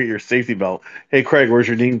 Craig, don't forget your safety belt. Hey, Craig, where's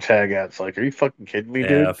your name tag at?" It's like, are you fucking kidding me, yeah,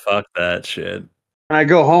 dude? fuck that shit. And I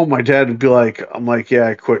go home, my dad would be like, I'm like, yeah,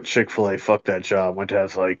 I quit Chick-fil-A. Fuck that job. My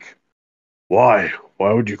dad's like, why?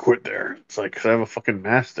 Why would you quit there? It's like, because I have a fucking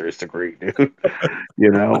master's degree, dude.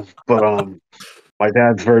 But my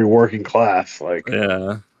dad's very working class. Like,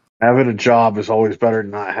 Yeah, having a job is always better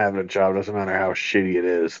than not having a job. Doesn't matter how shitty it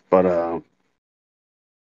is. But I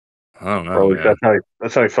don't or know, at least man.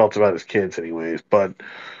 that's how he felt about his kids, anyways. But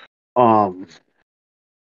um,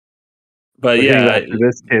 But getting yeah, back to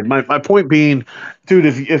this kid, my point being, dude,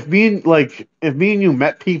 if me and you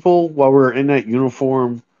met people while we were in that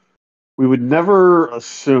uniform, we would never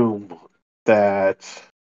assume that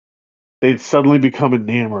they'd suddenly become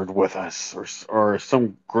enamored with us, or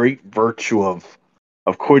some great virtue of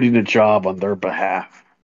quitting a job on their behalf.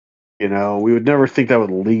 We would never think that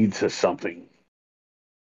would lead to something.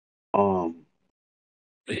 Um,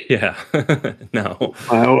 yeah, no.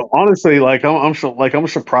 Honestly, like I'm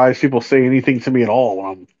surprised people say anything to me at all when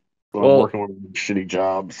I'm Well, working with shitty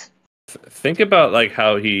jobs. think about like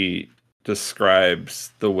how he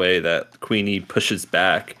describes the way that Queenie pushes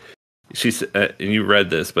back. And you read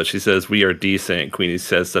this, but she says, "We are decent." Queenie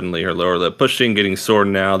says suddenly, her lower lip pushing, getting sore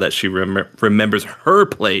now that she remembers her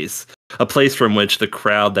place, a place from which the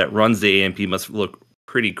crowd that runs the AMP must look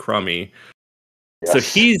pretty crummy. So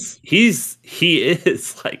Yes. he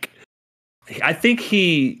is like, I think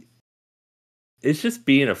he is just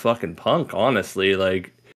being a fucking punk, honestly.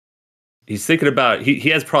 Like he's thinking about he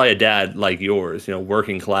has probably a dad like yours,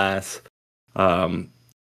 working class. Um,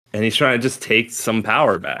 and he's trying to just take some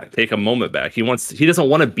power back, take a moment back. He doesn't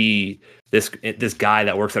want to be this guy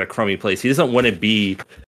that works at a crummy place. He doesn't want to be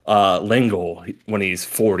Lingle when he's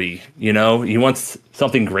 40, He wants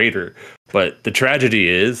something greater. But the tragedy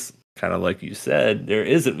is, kind of like you said, there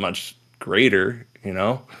isn't much greater.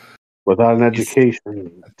 Without an He's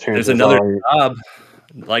education, There's chances another are, job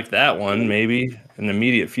like that one, maybe in the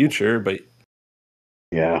immediate future, but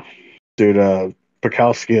yeah, dude.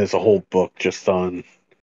 Bukowski has a whole book just on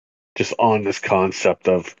this concept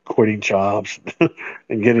of quitting jobs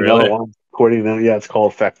and getting other really, ones, quitting them. Yeah, it's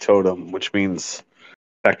called factotum, which means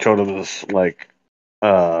factotum is like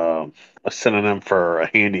uh, a synonym for a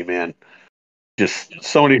handyman. Just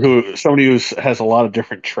somebody who has a lot of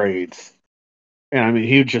different trades. And I mean,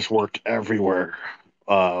 he just worked everywhere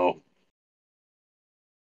uh,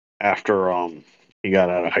 after he got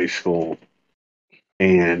out of high school,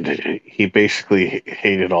 and he basically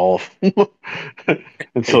hated all of them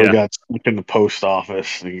until he yeah. got stuck in the post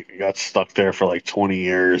office. And he got stuck there for like 20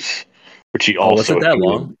 years, which he Oh, was also it that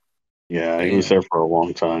long? hated. Yeah, he was Damn. there for a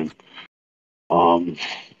long time. Um,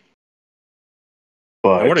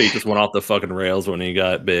 I wonder but he just went off the fucking rails when he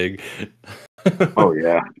got big. oh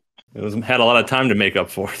yeah, Had a lot of time to make up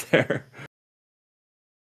for there.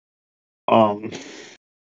 um,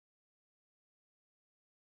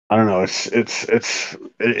 I don't know. It's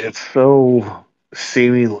so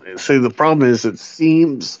seemingly. See, the problem is it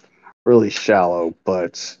seems really shallow,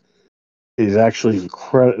 but it's actually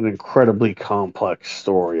an incredibly complex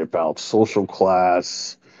story about social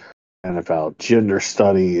class and about gender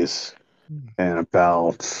studies and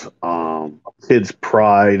about kids'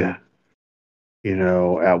 pride.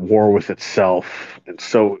 At war with itself, and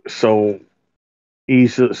so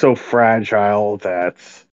easy, so fragile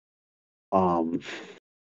um,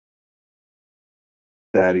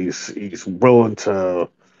 that he's willing to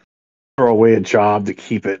throw away a job to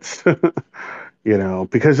keep it.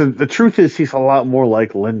 Because the truth is he's a lot more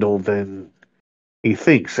like Lyndall than he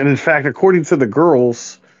thinks. And in fact, according to the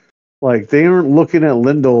girls, like they aren't looking at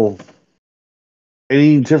Lyndall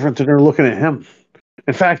any different than they're looking at him.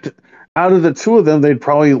 In fact, out of the two of them, they'd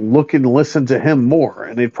probably look and listen to him more,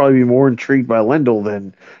 and they'd probably be more intrigued by Lyndall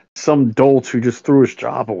than some dolt who just threw his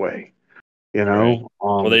job away. You Right. know,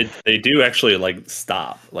 Well, they do actually like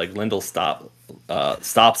stop. Like Lyndall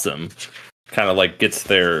stops them, kind of like gets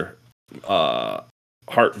their uh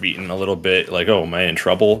heart beating a little bit, like, oh, am I in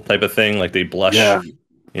trouble type of thing. Like they blush, yeah,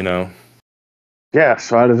 you know. yeah.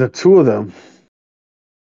 So out of the two of them,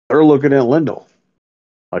 they're looking at Lyndall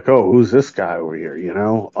like, oh, who's this guy over here? It's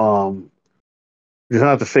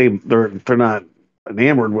not to say they're not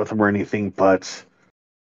enamored with him or anything, but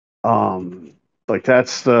um, like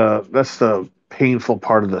that's the painful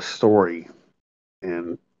part of the story.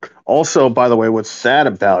 And also, by the way, what's sad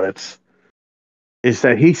about it is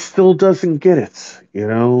that he still doesn't get it.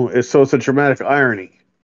 So it's a dramatic irony.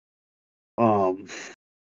 Um,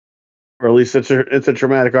 or at least it's a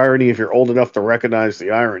dramatic irony if you're old enough to recognize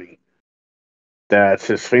the irony that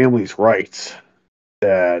his family's right.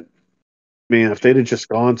 That man, if they'd have just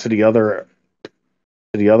gone to the other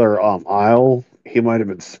aisle, he might have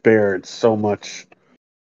been spared so much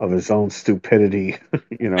of his own stupidity.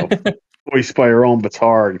 you know, voiced by your own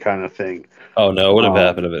petard kind of thing. Oh no, it would have Um,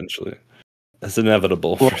 happened eventually. That's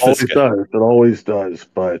inevitable well, it for this always guy. does. It always does.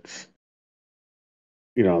 But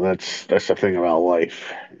that's the thing about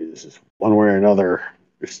life is one way or another,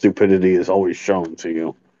 your stupidity is always shown to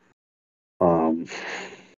you. Um,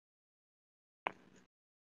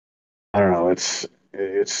 I don't know. It's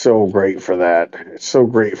so great for that. It's so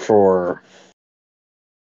great for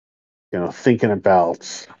thinking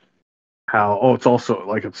about how. Oh, it's also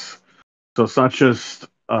like it's not just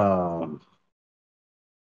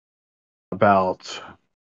about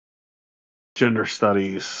gender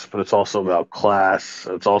studies, but it's also about class.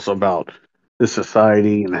 It's also about the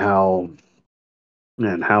society and how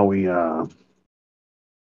we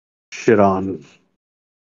shit on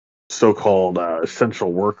so-called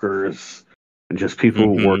essential workers and just people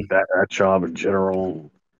who work Hmm. that job in general,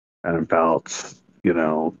 and about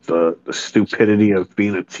the stupidity of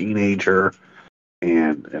being a teenager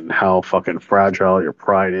and how fucking fragile your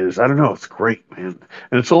pride is. I don't know. It's great, man,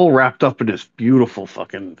 and it's all wrapped up in this beautiful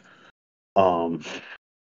fucking um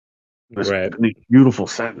this Right. these beautiful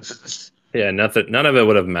sentences. Yeah, nothing. None of it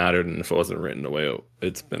would have mattered if it wasn't written the way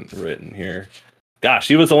it's been written here. Gosh,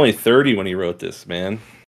 he was only 30 when he wrote this, man.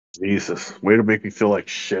 Jesus, way to make me feel like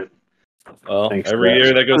shit. Well, Thanks, every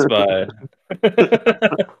year that goes by.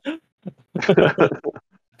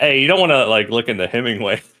 Hey, you don't want to like look into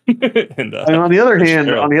Hemingway and And on the other hand,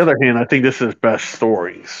 Fitzgerald. I think this is his best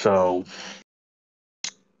story.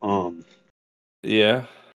 Um, Yeah.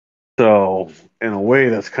 so in a way,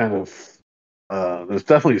 that's kind of there's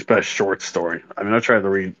definitely his best short story. I mean, I tried to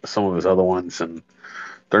read some of his other ones, and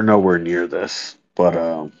they're nowhere near this.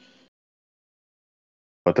 But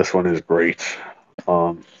this one is great.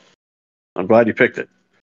 Um, I'm glad you picked it.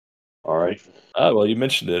 All right. Oh, well, you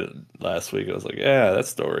mentioned it last week. I was like, yeah, that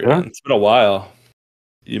story, Yeah. man. It's been a while.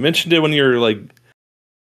 You mentioned it when you were like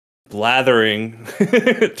blathering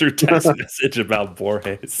through text message about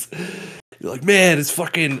Borges. You're like, man, it's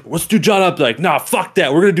fucking. Let's do John Updike. Nah, fuck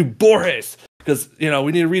that. We're gonna do Borges because we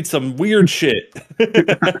need to read some weird shit. Dude,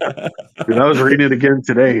 I was reading it again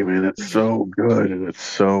today, man. It's so good and it's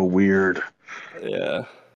so weird. Yeah.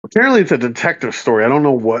 Apparently, it's a detective story. I don't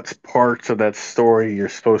know what parts of that story you're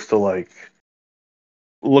supposed to like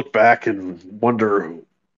look back and wonder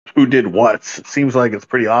who did what. It seems like it's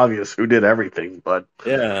pretty obvious who did everything, but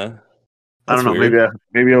Yeah. I don't That's know. weird.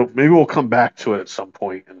 Maybe we'll come back to it at some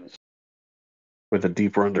point and with a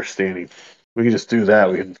deeper understanding. We can just do that.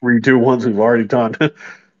 We can redo ones we've already done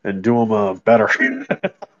and do them better.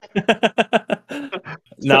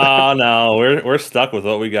 No, no, we're stuck with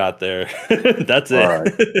what we got there. That's All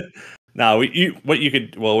it. right. No, what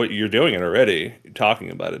you're doing it already. You're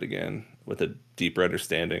talking about it again with a deeper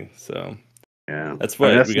understanding. So Yeah. that's I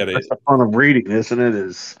mean, what we got to. that's the fun of reading, isn't it?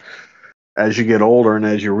 Is as you get older and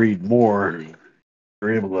as you read more,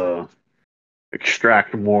 you're able to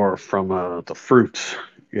extract more from the fruits.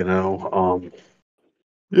 You know.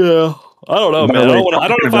 Yeah. I don't know, By man. the way, I don't know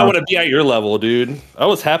talking if I about want to be at your level, dude. I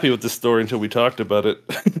was happy with this story until we talked about it.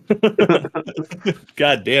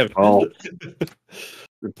 God damn well, it.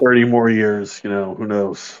 in 30 more years, who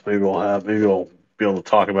knows? Maybe we'll be able to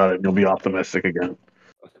talk about it and you'll be optimistic again.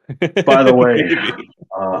 By the way, Maybe.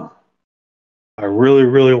 uh, I really,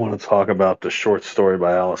 really want to talk about the short story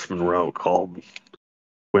by Alice Munro called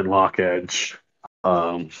Winlock Edge.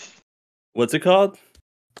 Um, What's it called?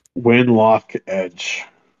 Winlock Edge.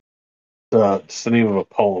 It's the name of a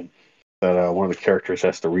poem that one of the characters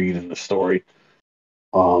has to read in the story.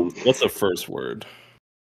 What's the first word?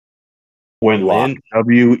 Winlock.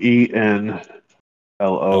 Win. Wenlock.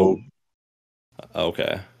 Oh,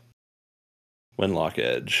 okay. Winlock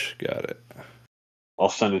Edge. Got it. I'll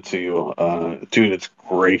send it to you. Dude, it's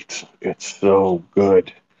great. It's so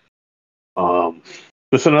good. Um,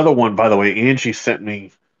 there's another one, by the way. Angie sent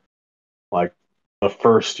me like the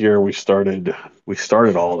first year we started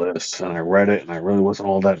all this, and I read it, and I really wasn't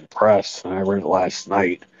all that impressed. And I read it last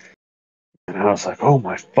night, and I was like, "Oh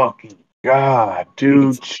my fucking god,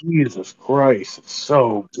 dude! Jesus Christ, it's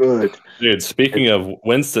so good." Dude, It, speaking of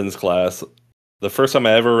Winston's class, the first time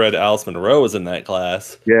I ever read Alice Munro was in that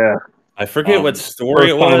class. yeah. I forget what story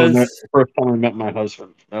First it time I was. met, first time I met my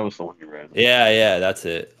husband. That was the one you read. Yeah, that's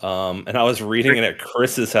it. And I was reading it at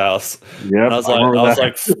Chris's house, and Yep, I I remember was that.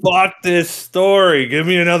 like, "Fuck this story! Give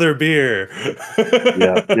me another beer."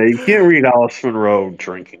 Yeah, yeah. You can't read Alice Munro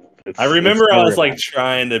drinking. I It's remember I never was gonna like happen.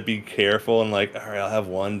 trying to be careful and like, all right, I'll have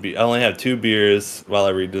one beer. I only have two beers while I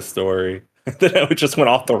read this story. Then it just went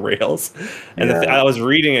off the rails. And Yeah, I was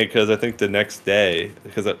reading it because I think the next day,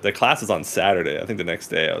 because the class is on Saturday. I think the next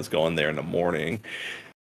day I was going there in the morning,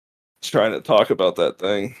 trying to talk about that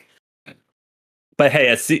thing. But hey,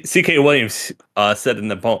 as C.K. Williams said in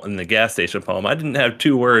the gas station poem, I didn't have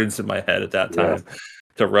two words in my head at that yeah, time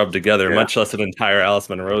to rub together, yeah. much less an entire Alice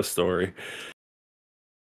Munro story.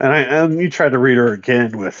 And you tried to read her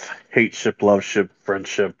again with hate ship, love ship,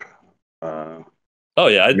 friendship, uh, Oh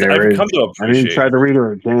yeah, I've marriage. come to And then you appreciate. tried to read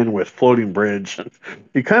her again with floating bridge.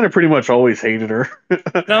 You kind of pretty much always hated her.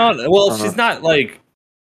 No, well, uh, she's not like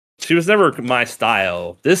she was never my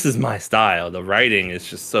style. This is my style. The writing is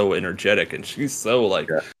just so energetic, and she's so like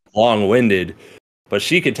yeah, long-winded, but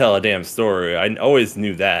she could tell a damn story. I always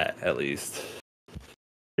knew that, at least.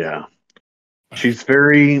 yeah. She's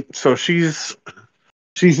very so she's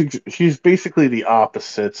basically the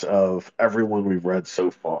opposites of everyone we've read so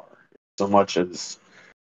far. So much as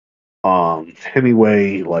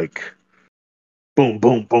Hemingway, like boom,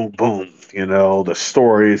 boom, boom, boom. The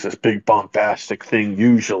story is this big bombastic thing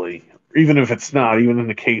usually. Even if it's not, even in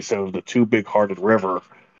the case of the Two Big Hearted River,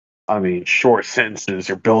 I mean, short sentences,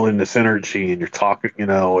 you're building this energy and you're talking,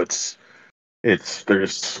 there's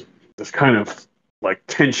this kind of like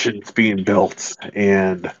tensions being built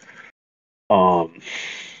and um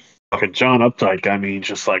fucking John Updike, I mean,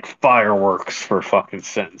 just like fireworks for fucking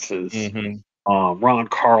sentences. Hmm. Ron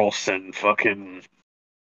Carlson, fucking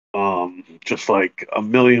just like a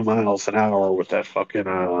million miles an hour with that fucking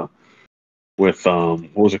with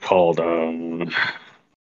what was it called? Um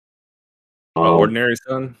Ordinary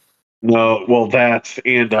Son, no, well that's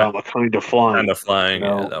and a kind of kind flying. of flying.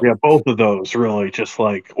 Yeah, that Yeah, one. both of those really just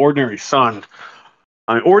like Ordinary Sun.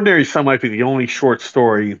 I mean, Ordinary Sun might be the only short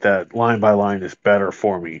story that line by line is better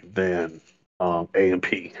for me than A and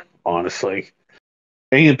P. Honestly,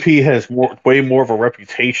 A and P has way more of a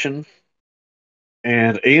reputation,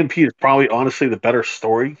 and A and P is probably honestly the better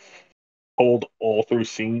story told all through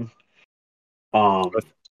scene. Um,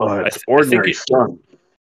 but I think Ordinary it. Sun,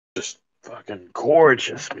 just fucking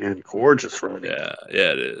gorgeous, man, gorgeous writing. Yeah,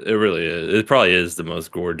 it really is. It probably is the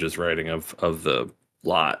most gorgeous writing of the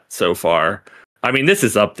lot so far. I mean, this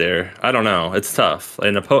is up there. I don't know. It's tough,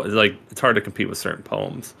 and like it's hard to compete with certain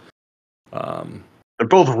poems. Um, They're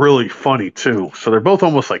both really funny too, so they're both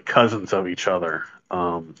almost like cousins of each other.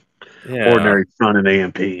 yeah, Ordinary Sun and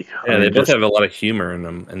AMP. I yeah, they mean, both just have a lot of humor in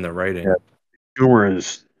them in the yeah, writing. humor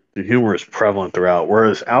is the humor is prevalent throughout.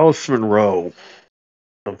 Whereas Alice Munro,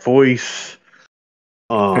 the voice,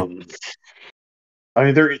 um, I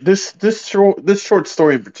mean, this short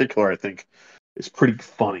story in particular, I think, is pretty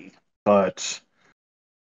funny, but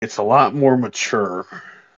it's a lot more mature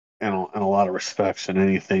in a lot of respects than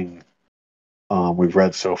anything we've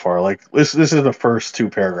read so far. Like this is the first two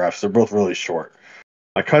paragraphs. They're both really short.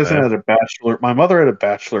 Okay. My mother had a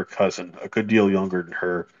bachelor cousin, a good deal younger than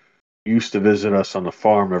her. He used to visit us on the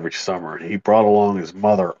farm every summer. He brought along his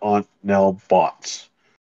mother, Aunt Nell Botts.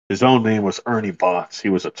 His own name was Ernie Botts. He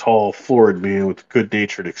was a tall, florid man with a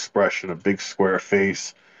good-natured expression, a big square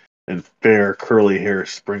face, and fair, curly hair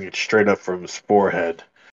springing straight up from his forehead.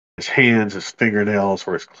 His hands, his fingernails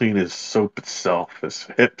were as clean as soap itself. His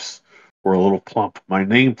hips were a little plump. My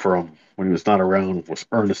name for him, when he was not around, was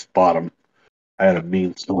Ernest Bottom. I had a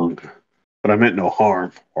mean tongue, but I meant no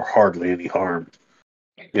harm, or hardly any harm.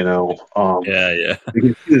 You know, Yeah. you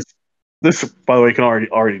can see this, by the way, you can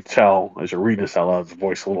already tell as you're reading this out loud, the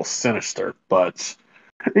voice a little sinister, but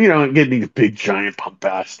getting these big, giant,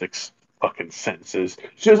 bombastic fucking sentences.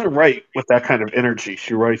 She doesn't write with that kind of energy.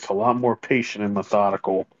 She writes a lot more patient and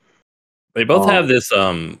methodical. They both have this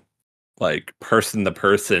like person to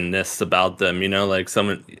personness about them, like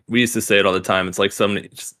someone we used to say it all the time. It's like somebody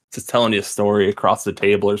just telling you a story across the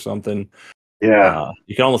table or something. Yeah.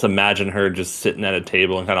 You can almost imagine her just sitting at a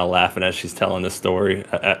table and kind of laughing as she's telling the story,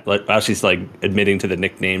 like as she's like admitting to the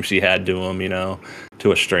nickname she had to him,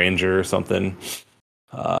 to a stranger or something.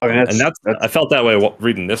 And I felt that way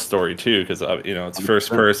reading this story too, because it's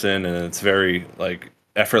first person and it's very like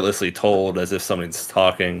effortlessly told as if somebody's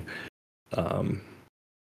talking.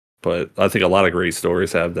 But I think a lot of great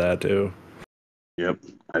stories have that too. Yep.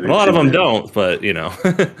 A lot of them don't, but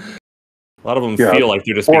a lot of them feel like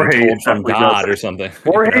they're just being told from God or something.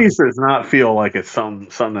 Jorge's does not feel like it's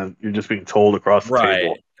something that you're just being told across the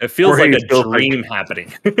table. It feels like a dream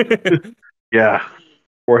happening. Yeah.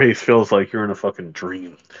 Jorge's feels like you're in a fucking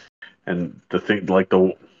dream. And the thing,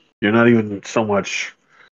 you're not even so much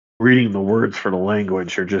reading the words for the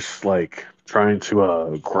language, you're just like trying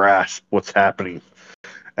to grasp what's happening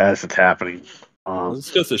as it's happening. This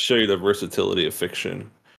goes to show you the versatility of fiction.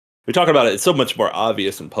 We talk about it; it's so much more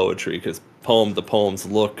obvious in poetry because the poems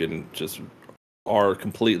look and just are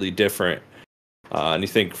completely different. And you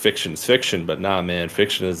think fiction's fiction, but nah, man,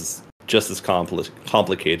 fiction is just as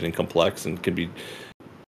complicated and complex and can be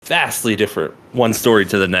vastly different one story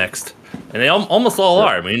to the next. And they almost all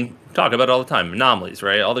are. I mean, talk about it all the time. Anomalies,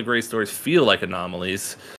 right? All the great stories feel like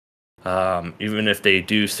anomalies. Even if they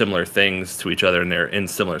do similar things to each other and they're in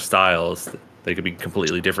similar styles, they could be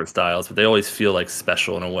completely different styles, but they always feel like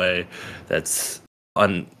special in a way that's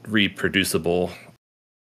unreproducible.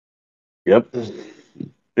 Yep.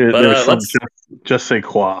 There's some just say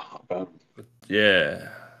quoi about it. Yeah.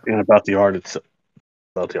 And about the art itself.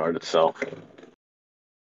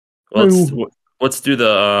 Well, let's do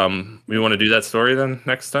the we want to do that story then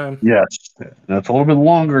next time? Yes. That's a little bit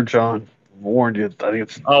longer, John. I warned you. I think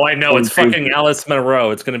it's I know. It's fucking Alice Munro.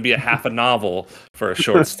 It's going to be a half a novel for a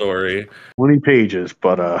short story. 20 pages,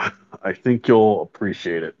 but I think you'll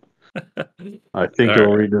appreciate it. I think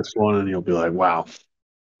you'll read this one and you'll be like, wow.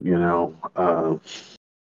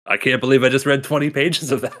 I can't believe I just read 20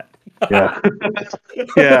 pages of that. Yeah.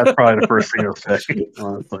 Yeah, that's probably the first thing you'll say.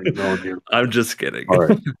 Honestly, knowing you. I'm just kidding. All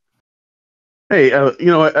right. Hey,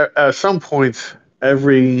 at some point,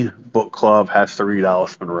 every book club has to read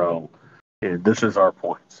Alice Munro, and this is our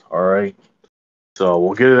point. All right, so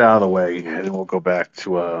we'll get it out of the way, and then we'll go back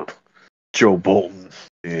to Joe Bolton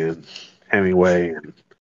and Hemingway. And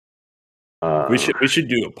we should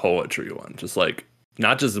do a poetry one, just like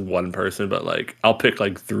not just one person, but like I'll pick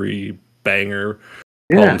like 3 banger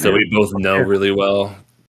poems that we both know really well.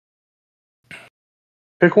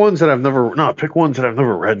 Pick ones that I've never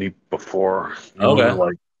read any before.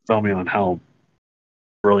 Okay. Tell me on how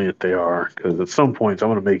brilliant they are, because at some point I'm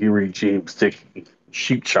going to make you read James Dickey,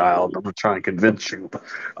 Sheep Child. I'm going to try and convince you.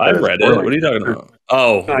 I've read it. What are you talking about?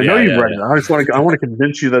 Oh, I know you've read it. I want to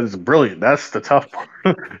convince you that it's brilliant. That's the tough part.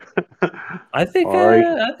 I think.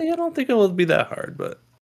 I don't think it will be that hard, but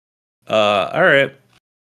all right.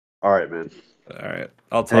 All right, man. All right.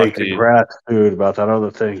 I'll talk to you. Congrats, dude, about that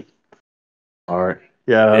other thing. All right.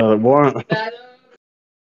 Yeah, more about that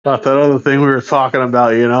other thing we were talking about,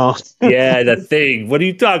 Yeah, the thing. What are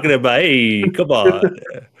you talking about? Hey, come on.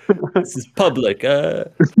 This is public. All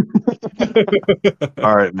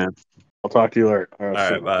right, man. I'll talk to you later. All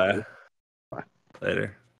right, bye.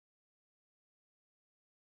 Later.